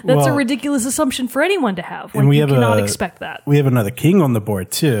 Yeah. That's a ridiculous assumption for anyone to have. Like, you cannot expect that. We have another king on the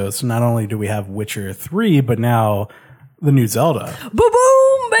board, too. So not only do we have Witcher 3, but now the new Zelda.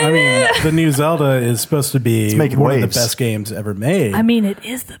 Boom, baby! I mean, the new Zelda is supposed to be one of the best games ever made. I mean, it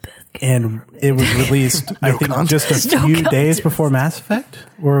is the best game. And it was released, I think, just a few days before Mass Effect?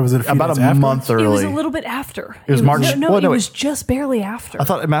 Or was it about a month early? It was a little bit after. It was March. No, it was just barely after. I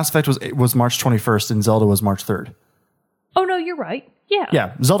thought Mass Effect was March 21st and Zelda was March 3rd. Oh, no, you're right. Yeah.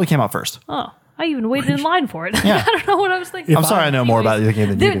 Yeah, Zelda came out first. Oh, I even waited in line for it. Yeah. I don't know what I was thinking. I'm sorry I know more about the game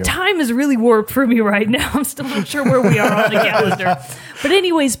than you do. Time is really warped for me right now. I'm still not sure where we are on the calendar. But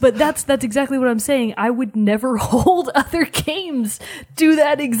anyways, that's exactly what I'm saying. I would never hold other games to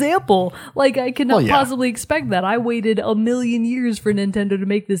that example. Like, I could not possibly expect that. I waited a million years for Nintendo to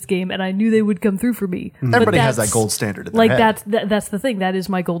make this game, and I knew they would come through for me. Everybody has that gold standard in their head. That's the thing. That is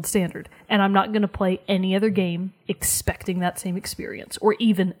my gold standard. And I'm not going to play any other game expecting that same experience or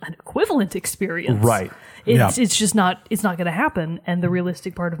even an equivalent experience. Right. It's just not, it's not going to happen. And the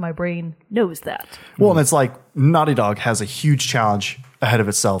realistic part of my brain knows that. Well, and it's like Naughty Dog has a huge challenge ahead of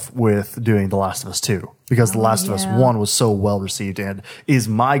itself with doing The Last of Us 2 because The Last of Us 1 was so well received and is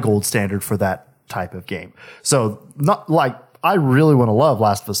my gold standard for that type of game. So not like I really want to love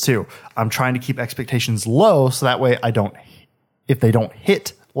Last of Us 2. I'm trying to keep expectations low so that way if they don't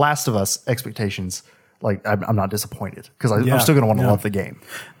hit Last of Us expectations, like I'm not disappointed because I'm still going to want to love the game.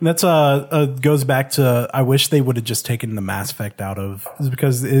 That's goes back to I wish they would have just taken the Mass Effect out of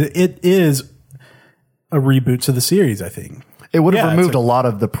because it is a reboot to the series. I think it would have removed a lot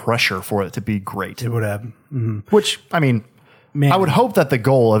of the pressure for it to be great. It would have, which I mean. Man. I would hope that the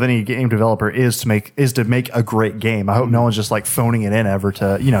goal of any game developer is to make a great game. I hope no one's just like phoning it in ever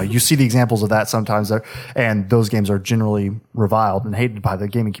to, you see the examples of that sometimes and those games are generally reviled and hated by the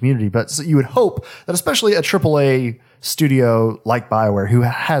gaming community. But you would hope that especially a AAA studio like BioWare who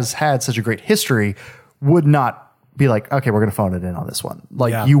has had such a great history would not be like, okay, we're going to phone it in on this one.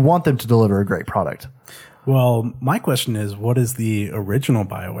 Like you want them to deliver a great product. Well, my question is, what is the original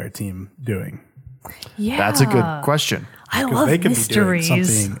BioWare team doing? Yeah. That's a good question. I love they could mysteries. Be doing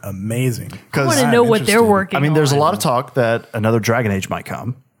something amazing. I want to know what they're working on. I mean, there's a lot of talk that another Dragon Age might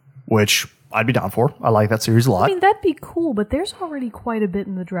come, which I'd be down for. I like that series a lot. I mean, that'd be cool, but there's already quite a bit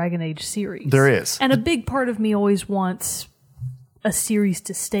in the Dragon Age series. There is. And a big part of me always wants a series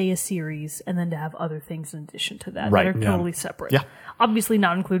to stay a series and then to have other things in addition to that that are totally separate. Yeah. Obviously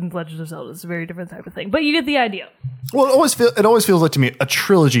not including Legend of Zelda. It's a very different type of thing. But you get the idea. Well, it always feels like to me a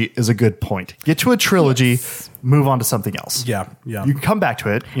trilogy is a good point. Get to a trilogy, move on to something else. Yeah. You can come back to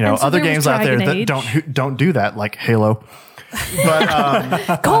it. So other games out there that don't do that, like Halo.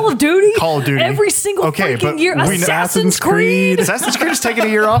 But Call of Duty. Every single freaking year. Assassin's Creed. Assassin's Creed is taking a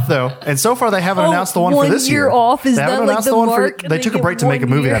year off though, and so far they haven't announced the one for this year. 1 year off is that like the mark? They took a break to make a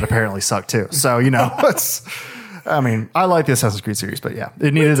movie that apparently sucked too. So it's. I mean, I like the Assassin's Creed series, but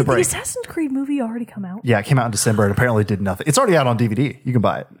it needed a break. Did the Assassin's Creed movie already come out? Yeah, it came out in December and apparently did nothing. It's already out on DVD. You can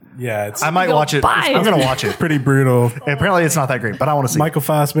buy it. Yeah, I might watch it. I'm going to watch it. Pretty brutal. Apparently, it's not that great, but I want to see Michael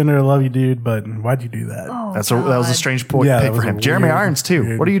Fassbender, I love you, dude, but why'd you do that? Oh, that was a strange pick for him. Jeremy Irons, too.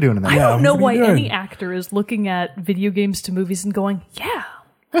 Weird. What are you doing in that? I don't know why any actor is looking at video games to movies and going,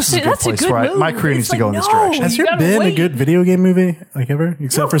 This is a good place where movie. my career needs to go in this direction. Has there been a good video game movie like ever,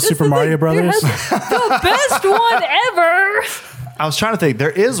 except for Super Mario Brothers? The best one ever. I was trying to think. There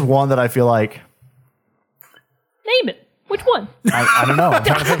is one that I feel like. Name it. Which one? I don't know. I'm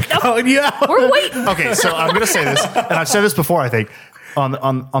trying to think. We're waiting. Okay, so I'm going to say this, and I've said this before, I think, on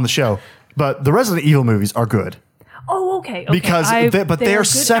the show. But the Resident Evil movies are good. Oh, okay. Because they are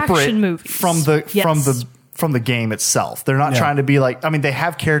separate from the game itself. They're not trying to be like, I mean, they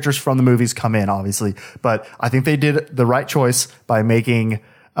have characters from the movies come in, obviously, but I think they did the right choice by making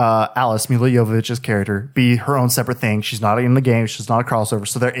Alice, Mila Jovovich's character, be her own separate thing. She's not in the game. She's not a crossover.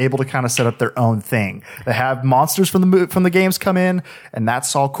 So they're able to kind of set up their own thing. They have monsters from the games come in, and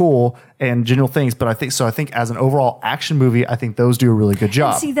that's all cool and general things. But I think as an overall action movie, I think those do a really good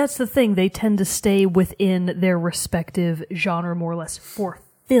job. And see, that's the thing. They tend to stay within their respective genre more or less for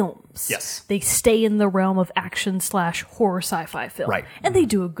films. Yes. They stay in the realm of action/horror sci-fi film. Right. And they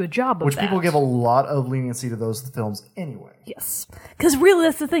do a good job of Which that. people give a lot of leniency to those films anyway. Yes. Because really,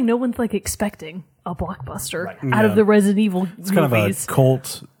 that's the thing. No one's like expecting a blockbuster out of the Resident Evil movies. It's kind of a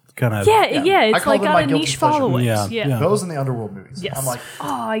cult kind of. Yeah. It's call like them got my a guilty niche pleasure following. movies. Yeah. Those and the Underworld movies. Yes. I'm like,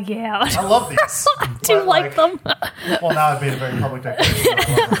 oh, yeah. I love these. I do like them. Well, now I've made a very public declaration.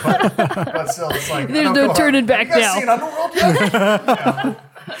 But still, it's like There's no turning back now. now. Seen Underworld yet? Yeah.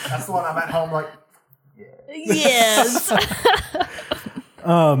 That's the one I'm at home like. Yes.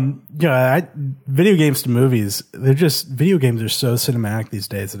 Video games to movies, video games are so cinematic these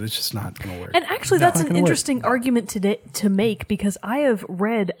days that it's just not going to work. And actually, that's an interesting argument to make because I have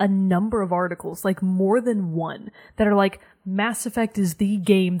read a number of articles, like more than one, that are like, Mass Effect is the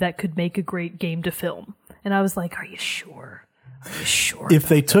game that could make a great game to film. And I was like, are you sure? Are you sure? If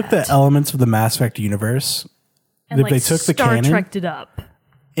they took the elements of the Mass Effect universe, and if like they took the Star canon Trekked it up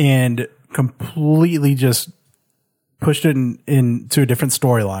and completely just pushed it into a different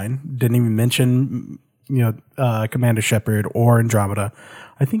storyline, didn't even mention Commander Shepard or Andromeda,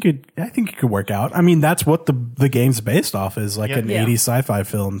 I think it could work out. I mean, that's what the game's based off is, like an 80s sci-fi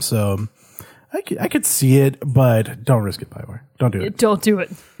film. So I could see it, but don't risk it, Bioware. Don't do it. Don't do it.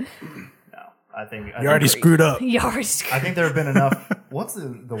 I think You already screwed up. You already I think there have been enough. What's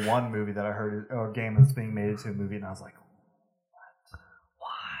the one movie that I heard, or game that's being made into a movie, and I was like, what? Why?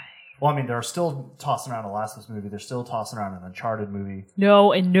 Well, I mean, they're still tossing around a Last of Us movie. They're still tossing around an Uncharted movie.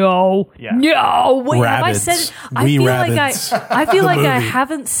 No and no. Yeah. No. Wait, have I Rabbids. said it? We I feel like I movie.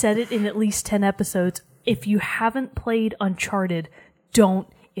 haven't said it in at least 10 episodes. If you haven't played Uncharted, don't.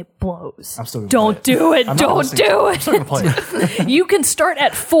 It blows. I'm still gonna Don't play it. do it. I'm not Don't listening to do I'm still it. gonna play it. You can start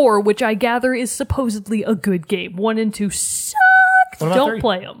at 4, which I gather is supposedly a good game. 1 and 2 sucked. about Don't 3?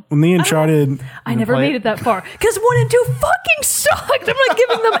 play them. When the Uncharted, I never play made it? it that far because 1 and 2 fucking sucked. I'm not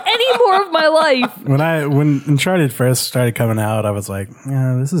giving them any more of my life. when Uncharted first started coming out, I was like,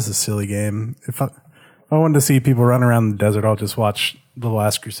 yeah, this is a silly game. If I wanted to see people run around the desert, I'll just watch The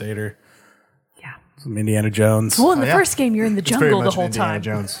Last Crusader. Yeah. Some Indiana Jones. Well, in the yeah. first game, you're in the It's very jungle the much whole Indiana time.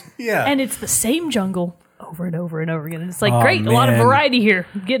 Jones. Yeah. And it's the same jungle over and over and over again. And it's like, Oh, great, a lot of man. variety here.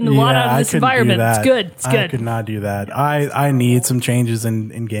 I'm getting a lot out of I this couldn't do environment. It's that. good. It's I good. could not do that. I need some changes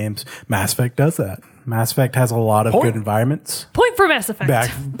in games. Mass Effect does that. Mass Effect has a lot of good environments. Point for Mass Effect.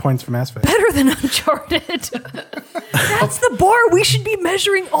 Back points for Mass Effect. Better than Uncharted. That's the bar we should be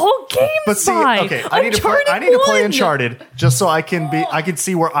measuring all games But see, by. okay, I need to play won. Uncharted just so I can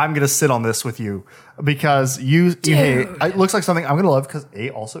see where I'm going to sit on this with you, because you hate. It looks like something I'm going to love, because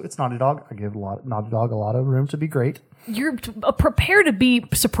also it's Naughty Dog. I give Naughty Dog a lot of room to be great. You're prepared to be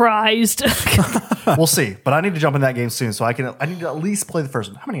surprised. We'll see, but I need to jump in that game soon, so I need to at least play the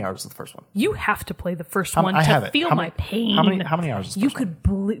first one. How many hours is the first one? You have to play the first How- one I have to it. feel How my many- pain. how many hours is the You first could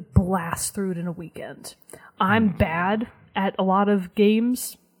blast through it in a weekend. I'm bad at a lot of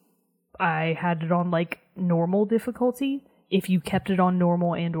games. I had it on like normal difficulty. If you kept it on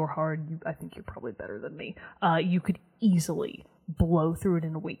normal and or hard, I think you're probably better than me. You could easily blow through it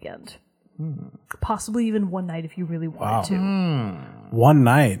in a weekend. Possibly even one night if you really wanted to. One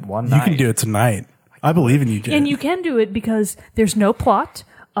night. One You night. can do it tonight. I believe in you, Jen. And you can do it because there's no plot.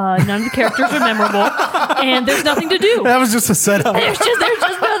 None of the characters are memorable, and there's nothing to do. That was just a setup. There's just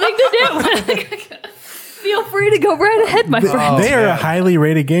nothing to do. Feel free to go right ahead, my friend. They are highly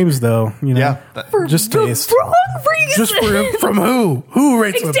rated games, though. You know, Yeah, For just the taste. wrong reason. Just from who? Who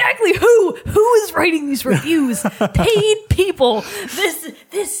rates them? Exactly who is writing these reviews? Paid people.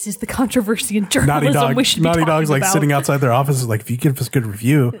 This is the controversy in journalism we should be Naughty talking Dog's like about. sitting outside their offices, like, if you give us a good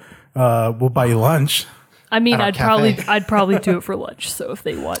review, we'll buy you lunch. I mean, At our I'd probably do it for lunch. So if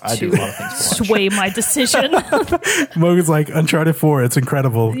they want I do to a lot of things for lunch. sway my decision, Logan's like, Uncharted 4, it's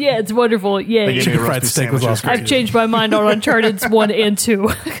incredible. yeah, it's wonderful. Yeah, They gave me a Chicken roast fried beef steak was sandwich. It awesome. great. I've changed my mind on Uncharted 1 and 2.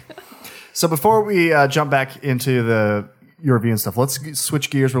 So before we jump back into your review and stuff, let's switch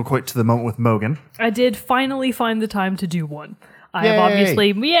gears real quick to the moment with Mogan. I did finally find the time to do one. I Yay. have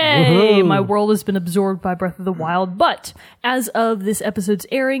obviously, Woohoo. my world has been absorbed by Breath of the Wild, but as of this episode's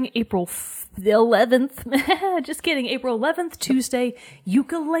airing, April 11th, just kidding, April 11th, Tuesday,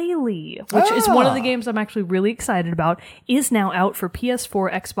 Yooka-Laylee, which is one of the games I'm actually really excited about, is now out for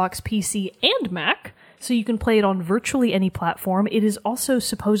PS4, Xbox, PC, and Mac. So you can play it on virtually any platform. It is also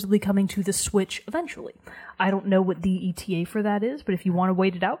supposedly coming to the Switch eventually. I don't know what the ETA for that is, but if you want to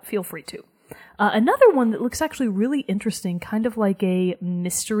wait it out, feel free to. Another one that looks actually really interesting, kind of like a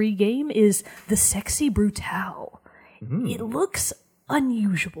mystery game, is The Sexy Brutale. It looks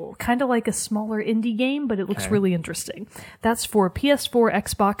unusual, kind of like a smaller indie game, but it looks really interesting. That's for PS4,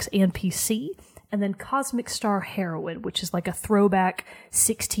 Xbox, and PC. And then Cosmic Star Heroine, which is like a throwback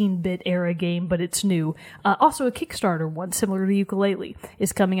 16-bit era game, but it's new. Also a Kickstarter one, similar to Yooka-Laylee,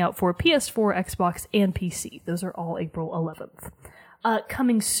 is coming out for PS4, Xbox, and PC. Those are all April 11th.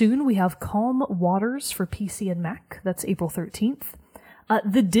 Coming soon, we have Calm Waters for PC and Mac. That's April 13th.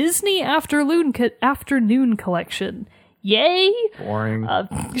 The Disney Afternoon Collection. Yay! Boring.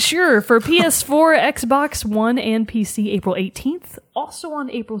 Sure, for PS4, Xbox One, and PC, April 18th. Also on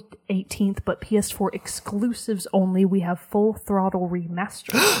April 18th, but PS4 exclusives only, we have Full Throttle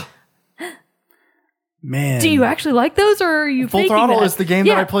Remastered. Man. Do you actually like those, or are you Full faking Throttle that? is the game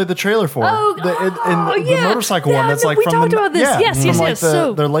that I played the trailer for. Oh, the yeah. motorcycle one Yeah, that's no, like we from talked the, about this. Yeah, Yes, from yes, like yes. the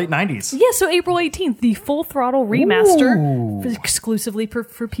So- late 90s. Yeah, so April 18th, the Full Throttle Remaster exclusively for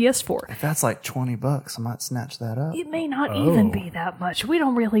PS4. That's like $20. I might snatch that up. It may not even be that much. We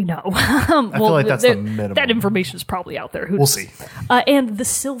don't really know. I feel like that's the minimum. That information is probably out there. Who We'll knows? see. And The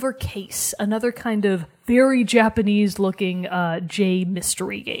Silver Case, another kind of very Japanese-looking J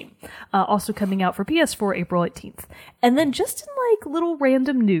mystery game. Also coming out for PS4 April 18th. And then just in like little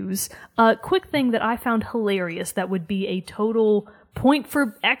random news, quick thing that I found hilarious that would be a total point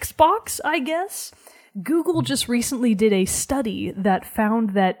for Xbox, I guess. Google just recently did a study that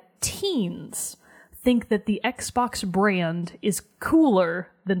found that teens think that the Xbox brand is cooler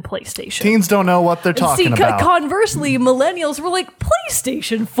than PlayStation. Teens don't know what they're talking about. Conversely, millennials were like,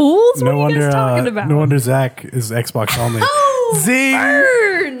 PlayStation fools? What are you guys talking about? No wonder Zach is Xbox only. Oh,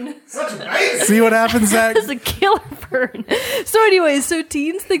 burn! See what happens, Zach? That's a killer burn. So anyways,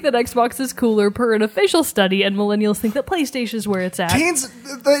 teens think that Xbox is cooler per an official study, and millennials think that PlayStation is where it's at. Teens,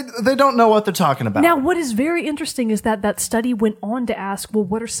 they don't know what they're talking about. Now, what is very interesting is that study went on to ask, well,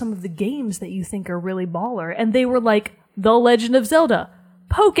 what are some of the games that you think are really baller? And they were like, The Legend of Zelda,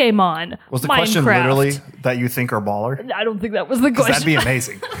 Pokemon, Was the Minecraft. question literally that you think are baller? I don't think that was the question. That'd be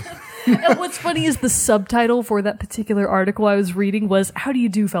amazing. And what's funny is the subtitle for that particular article I was reading was, how do you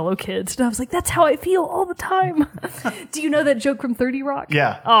do, fellow kids? And I was like, that's how I feel all the time. Do you know that joke from 30 Rock?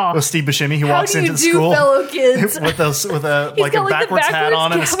 Yeah. Oh. With Steve Buscemi, he How walks do you into the do, school fellow kids? with a got, backwards like, the hat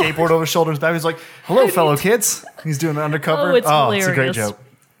on and a backwards cap skateboard over his shoulders back. He's like, hello, fellow kids. He's doing an undercover. Oh, it's It's a great hilarious. joke.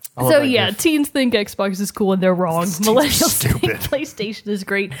 I love So that yeah, gif. teens think Xbox is cool and they're wrong. Millennials stupid. think PlayStation is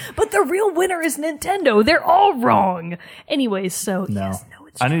great, but the real winner is Nintendo. They're all wrong. Anyways, so No. yes, no,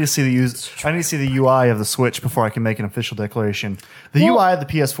 it's I need to see I need to see the UI of the Switch before I can make an official declaration. The Well- UI of the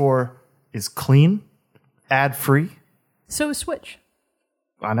PS4 is clean, ad free. so is Switch.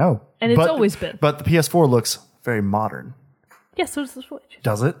 I know, And it's always been. But the PS4 looks very modern. Yes, so does the Switch.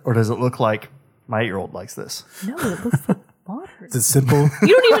 Does it, or does it look like my 8-year-old likes this? No, it looks like modern. It's simple. You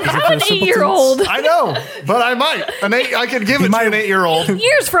don't even have an 8-year-old. I know, but I might. I could give it to an 8-year-old.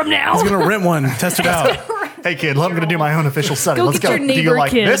 Years from now. I'm gonna rent one, test it out. Hey kid, I'm going to do my own official study. Go Let's get go. your Do neighbor you like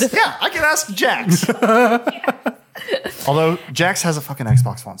kid. this? Yeah, I can ask Jax. Although Jax has a fucking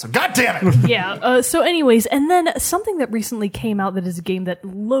Xbox One, so god damn it. Yeah. So, anyways, and then something that recently came out that is a game that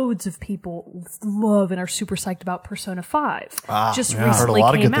loads of people love and are super psyched about, Persona 5. Just yeah. I've heard a recently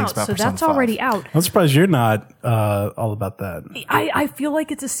lot of came good things out, about so Persona that's 5. already out. I'm surprised you're not all about that. I feel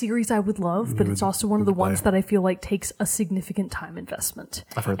like it's a series I would love, but it's also one of the play. ones that I feel like takes a significant time investment.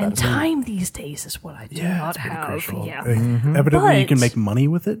 I've heard that and as well. time these days is what I do not have. Yeah. Evidently, you can But- make money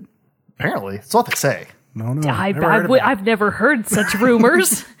with it. Apparently, it's what they say. No, no. I've never heard such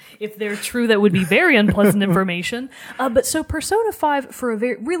rumors. If they're true, that would be very unpleasant information. But so Persona 5, for a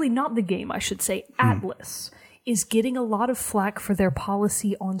really not the game, I should say, Atlas, is getting a lot of flack for their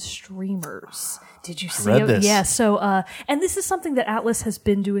policy on streamers. Did you see read it? this. Yeah. So, and this is something that Atlas has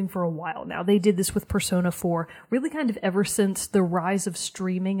been doing for a while now. They did this with Persona 4, really kind of ever since the rise of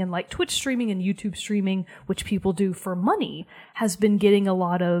streaming and like Twitch streaming and YouTube streaming, which people do for money, has been getting a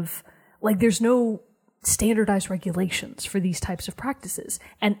lot of, like, there's no standardized regulations for these types of practices.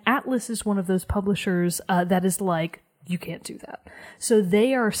 And Atlas is one of those publishers that is like, you can't do that. So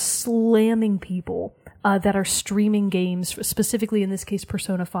they are slamming people that are streaming games, specifically in this case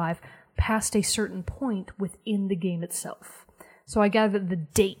Persona 5, past a certain point within the game itself. So I gather the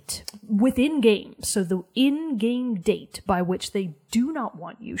date within game, so the in-game date by which they do not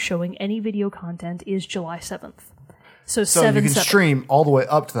want you showing any video content is July 7th. So So you can 7/7. stream all the way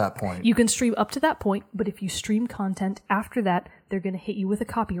up to that point. You can stream up to that point, but if you stream content after that, they're going to hit you with a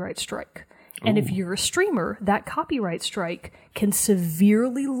copyright strike. And if you're a streamer, that copyright strike can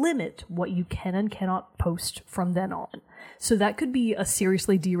severely limit what you can and cannot post from then on. So that could be a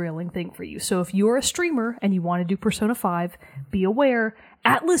seriously derailing thing for you. So if you're a streamer and you want to do Persona 5, be aware,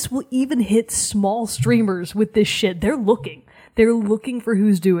 Atlas will even hit small streamers with this shit. They're looking for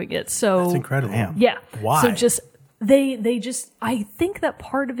who's doing it. So It's incredible. yeah. Why? So just they just I think that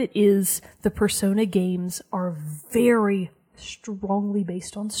part of it is the Persona games are very strongly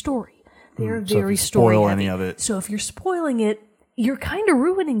based on story. They are So if very you story spoil heavy. any of it- So if you're spoiling it, you're kind of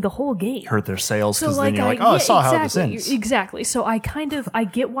ruining the whole game. Hurt their sales So because like then you're like, oh, I saw how this exactly, ends. Exactly. So I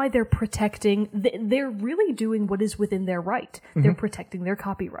get why they're protecting. They're really doing what is within their right. Mm-hmm. They're protecting their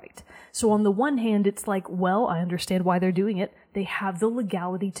copyright. So on the one hand, it's like, well, I understand why they're doing it. They have the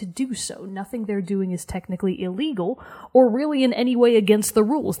legality to do so. Nothing they're doing is technically illegal or really in any way against the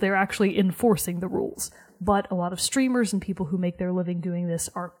rules. They're actually enforcing the rules. But a lot of streamers and people who make their living doing this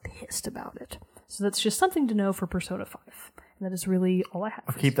are pissed about it. So that's just something to know for Persona 5. And that is really all I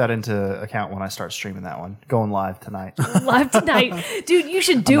have. Keep that into account when I start streaming that one. Going live tonight. Live tonight. Dude, you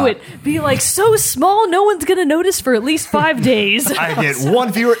should do it. Be like, so small, no one's going to notice for at least 5 days. I get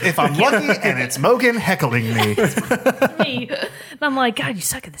one viewer if I'm lucky, and it's Mogan heckling me. Me. And I'm like, God, you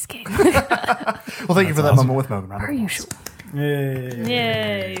suck at this game. Well, thank you for that moment with Mogan. Are you sure? Yay.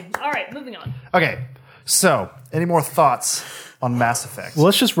 Yay. All right, moving on. Okay, so any more thoughts on Mass Effect? Well,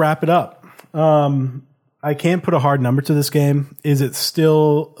 let's just wrap it up. I can't put a hard number to this game. Is it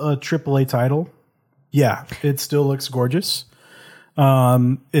still a AAA title? Yeah, it still looks gorgeous.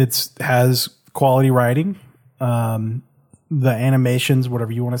 It has quality writing. The animations,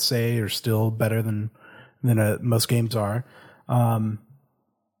 whatever you want to say, are still better than most games are.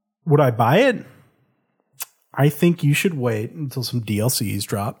 Would I buy it? I think you should wait until some DLCs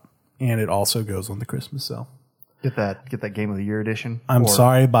drop, and it also goes on the Christmas sale. Get that Game of the Year edition. I'm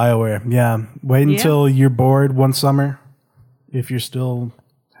sorry, BioWare. Yeah, wait until you're bored one summer. If you're still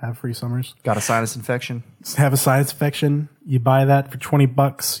have free summers, got a sinus infection. Have a sinus infection. You buy that for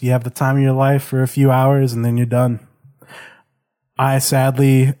 $20. You have the time of your life for a few hours, and then you're done. I'm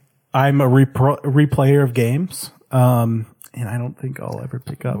a replayer of games, and I don't think I'll ever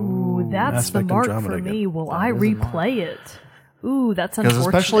pick up. Ooh, that's the mark for me. Will I replay it? Ooh, that's because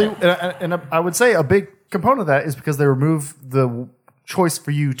unfortunate. especially, and I would say a big component of that is because they remove the choice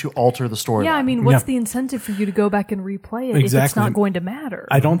for you to alter the story. Yeah, I mean, what's the incentive for you to go back and replay it if it's not going to matter?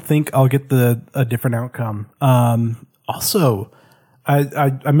 I don't think I'll get a different outcome. Also,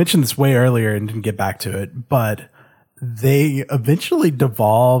 I mentioned this way earlier and didn't get back to it, but they eventually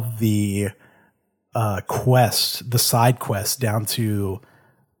devolve the the side quest, down to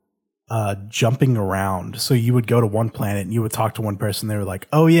jumping around. So you would go to one planet and you would talk to one person. They were like,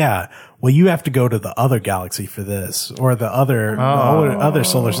 "Oh yeah, well you have to go to the other galaxy for this, or the other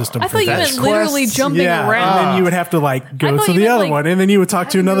solar system." I for thought you that. meant literally jumping around. And then you would have to go to the other one, and then you would talk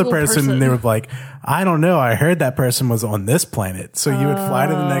to another person, and they would be like, "I don't know, I heard that person was on this planet." So you would fly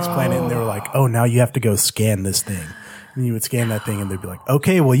to the next planet, and they were like, "Oh, now you have to go scan this thing." And you would scan that thing, and they'd be like,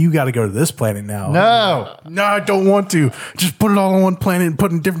 "Okay, well, you got to go to this planet now." No, I don't want to. Just put it all on one planet and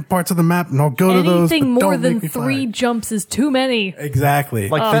put in different parts of the map, and I'll go to those. Anything more than 3 jumps is too many. Exactly.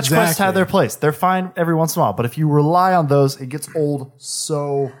 Like fetch quests have their place. They're fine every once in a while, but if you rely on those, it gets old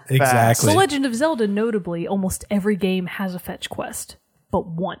so fast. Exactly. The Legend of Zelda, notably, almost every game has a fetch quest, but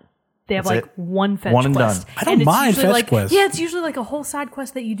one. They have That's one fetch One and quest. done. I don't mind fetch quests. Yeah, it's usually like a whole side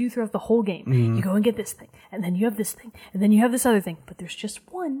quest that you do throughout the whole game. You go and get this thing, and then you have this thing, and then you have this other thing. But there's just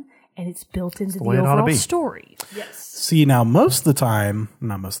one, and it's built into the way it ought to overall be. story. Yes. See, now not most of the time,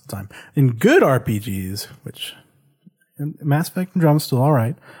 in good RPGs, which Mass Effect and Andromeda still all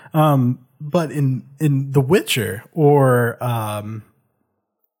right, but in The Witcher or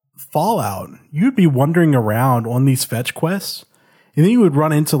Fallout, you'd be wandering around on these fetch quests, and then you would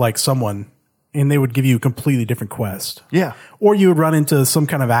run into someone, and they would give you a completely different quest. Yeah. Or you would run into some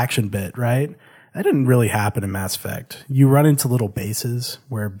kind of action bit, right? That didn't really happen in Mass Effect. You run into little bases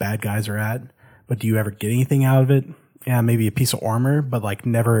where bad guys are at, but do you ever get anything out of it? Yeah, maybe a piece of armor, but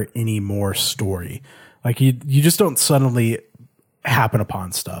never any more story. You just don't suddenly happen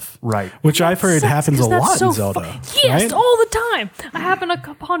upon stuff. Right. Which I've heard happens a lot in Zelda. Yes, right? all the time. I happen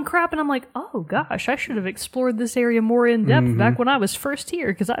upon crap and I'm like, oh gosh, I should have explored this area more in depth back when I was first here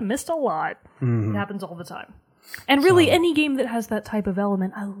because I missed a lot. It happens all the time. And really, any game that has that type of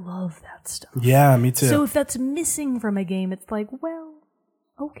element, I love that stuff. Yeah, me too. So if that's missing from a game, it's like, well,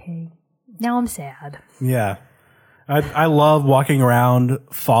 okay. Now I'm sad. Yeah. I love walking around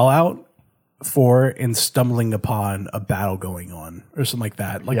Fallout 4 and stumbling upon a battle going on or something like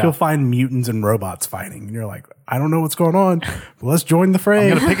that. You'll find mutants and robots fighting, and you're like, I don't know what's going on, but let's join the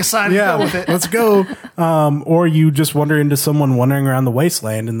fray. I'm gonna pick a side and go with it. Let's go. Or you just wander into someone wandering around the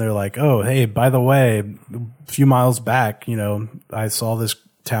wasteland, and they're like, oh, hey, by the way, a few miles back, I saw this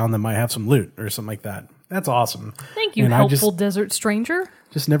town that might have some loot or something like that. That's awesome. Thank you, and helpful desert stranger.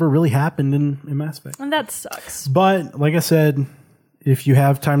 Just never really happened in Mass Effect. And that sucks. But like I said, if you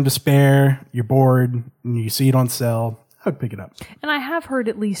have time to spare, you're bored, and you see it on sale, I would pick it up. And I have heard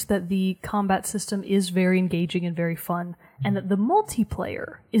at least that the combat system is very engaging and very fun, and that the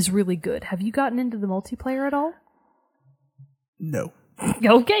multiplayer is really good. Have you gotten into the multiplayer at all? No.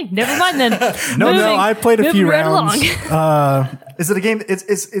 Okay, never mind then. No, I played a few rounds. Is it a game?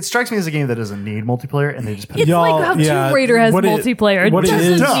 It strikes me as a game that doesn't need multiplayer, and they just put It's like how Tomb Raider has multiplayer. It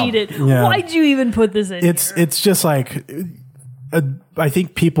doesn't need it. Yeah. Why'd you even put this in? It's just I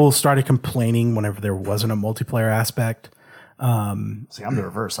think people started complaining whenever there wasn't a multiplayer aspect. See, I'm the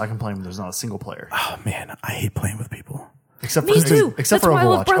reverse. I complain when there's not a single player. Oh man, I hate playing with people. Except Me too. Except That's for why I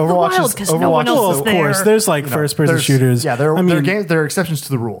love Overwatch. Breath of the Wild, 'cause no one else is Of course, there. there's first-person shooters. Yeah, there are games. There are exceptions to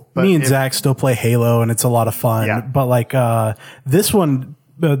the rule. But me and Zach still play Halo, and it's a lot of fun. Yeah. But this one,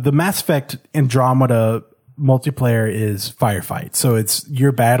 the Mass Effect Andromeda multiplayer is firefight. So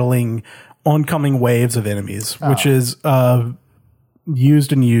you're battling oncoming waves of enemies, which is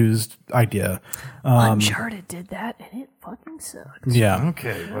used idea. Uncharted did that, and it fucking sucked. Yeah.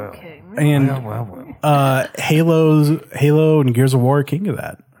 Okay. Well. Okay. And Halo and Gears of War are king of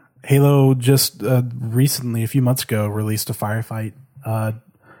that. Halo just recently, a few months ago, released a firefight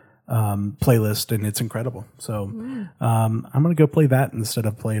playlist, and it's incredible. So I'm going to go play that instead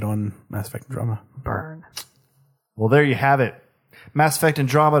of play it on Mass Effect Andromeda. Burn. Well, there you have it. Mass Effect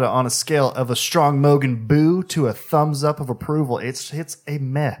Andromeda on a scale of a strong Mogan boo to a thumbs up of approval. It's a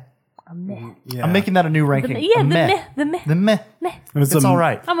meh. A meh. Yeah. I'm making that a new ranking. A meh. The meh. The meh. Meh. It's all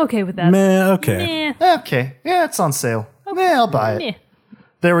right. I'm okay with that. Meh, okay. Meh. Okay. Yeah, it's on sale. Yeah, I'll buy it. Meh.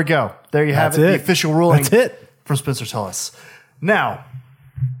 There we go. There you have That's it. The it. official ruling That's it. from Spencer Tullis. Now,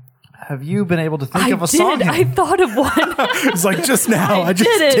 have you been able to think of a song? I thought of one. It's like just now. I just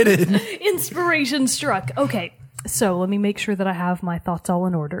did it. Inspiration struck. Okay, so let me make sure that I have my thoughts all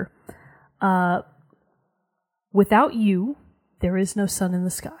in order. Without you, there is no sun in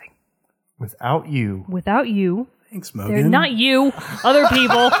the sky. Without you. Without you, Thanks, they're Mogan. not you, other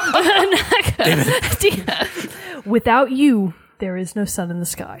people. Without you, there is no sun in the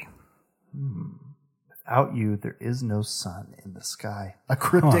sky. Without you, there is no sun in the sky. A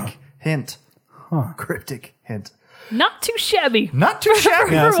cryptic hint. Cryptic hint. Not too shabby. Not too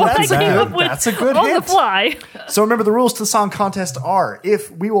shabby. Yeah, For what I that's came good. up with That's a good on the hint. fly. So remember, the rules to the song contest are,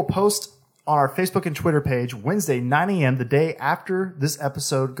 if we will post on our Facebook and Twitter page Wednesday, 9 a.m., the day after this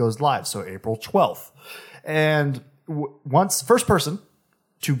episode goes live, so April 12th. And first person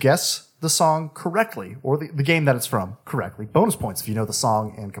to guess the song correctly, or the game that it's from correctly, bonus points if you know the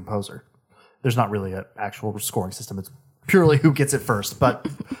song and composer. There's not really an actual scoring system. It's purely who gets it first, but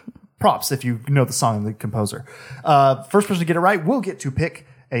props if you know the song and the composer. First person to get it right will get to pick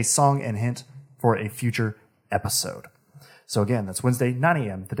a song and hint for a future episode. So again, that's Wednesday, 9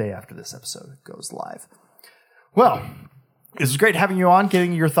 a.m., the day after this episode goes live. Well, it was great having you on,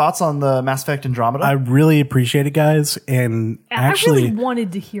 getting your thoughts on the Mass Effect Andromeda. I really appreciate it, guys. And actually, I really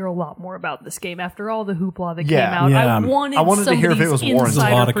wanted to hear a lot more about this game after all the hoopla that Yeah. came out. Yeah. I wanted to hear if it was somebody's warranted. insider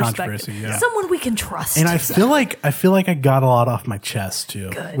There's a lot of perspective. controversy, yeah. Someone we can trust. and I feel like I got a lot off my chest too,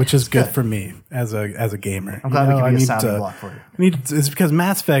 which is good for me as a gamer. I'm glad we can be a sounding block for you. It's because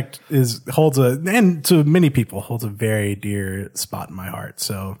Mass Effect holds and to many people holds a very dear spot in my heart.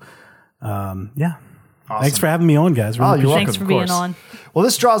 So, yeah. Thanks for having me on, guys. Really you're appreciate Thanks welcome, for of being course. on. Well,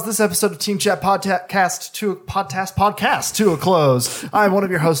 this draws this episode of Team Chat podcast to a close. I'm one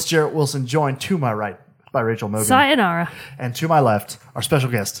of your hosts, Jarrett Wilson, joined to my right by Rachel Mogan. Sayonara. And to my left, our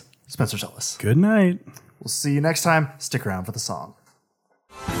special guest, Spencer Tullis. it. Good night. We'll see you next time. Stick around for the song.